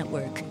Media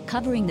Network,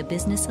 covering the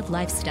business of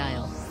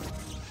lifestyle.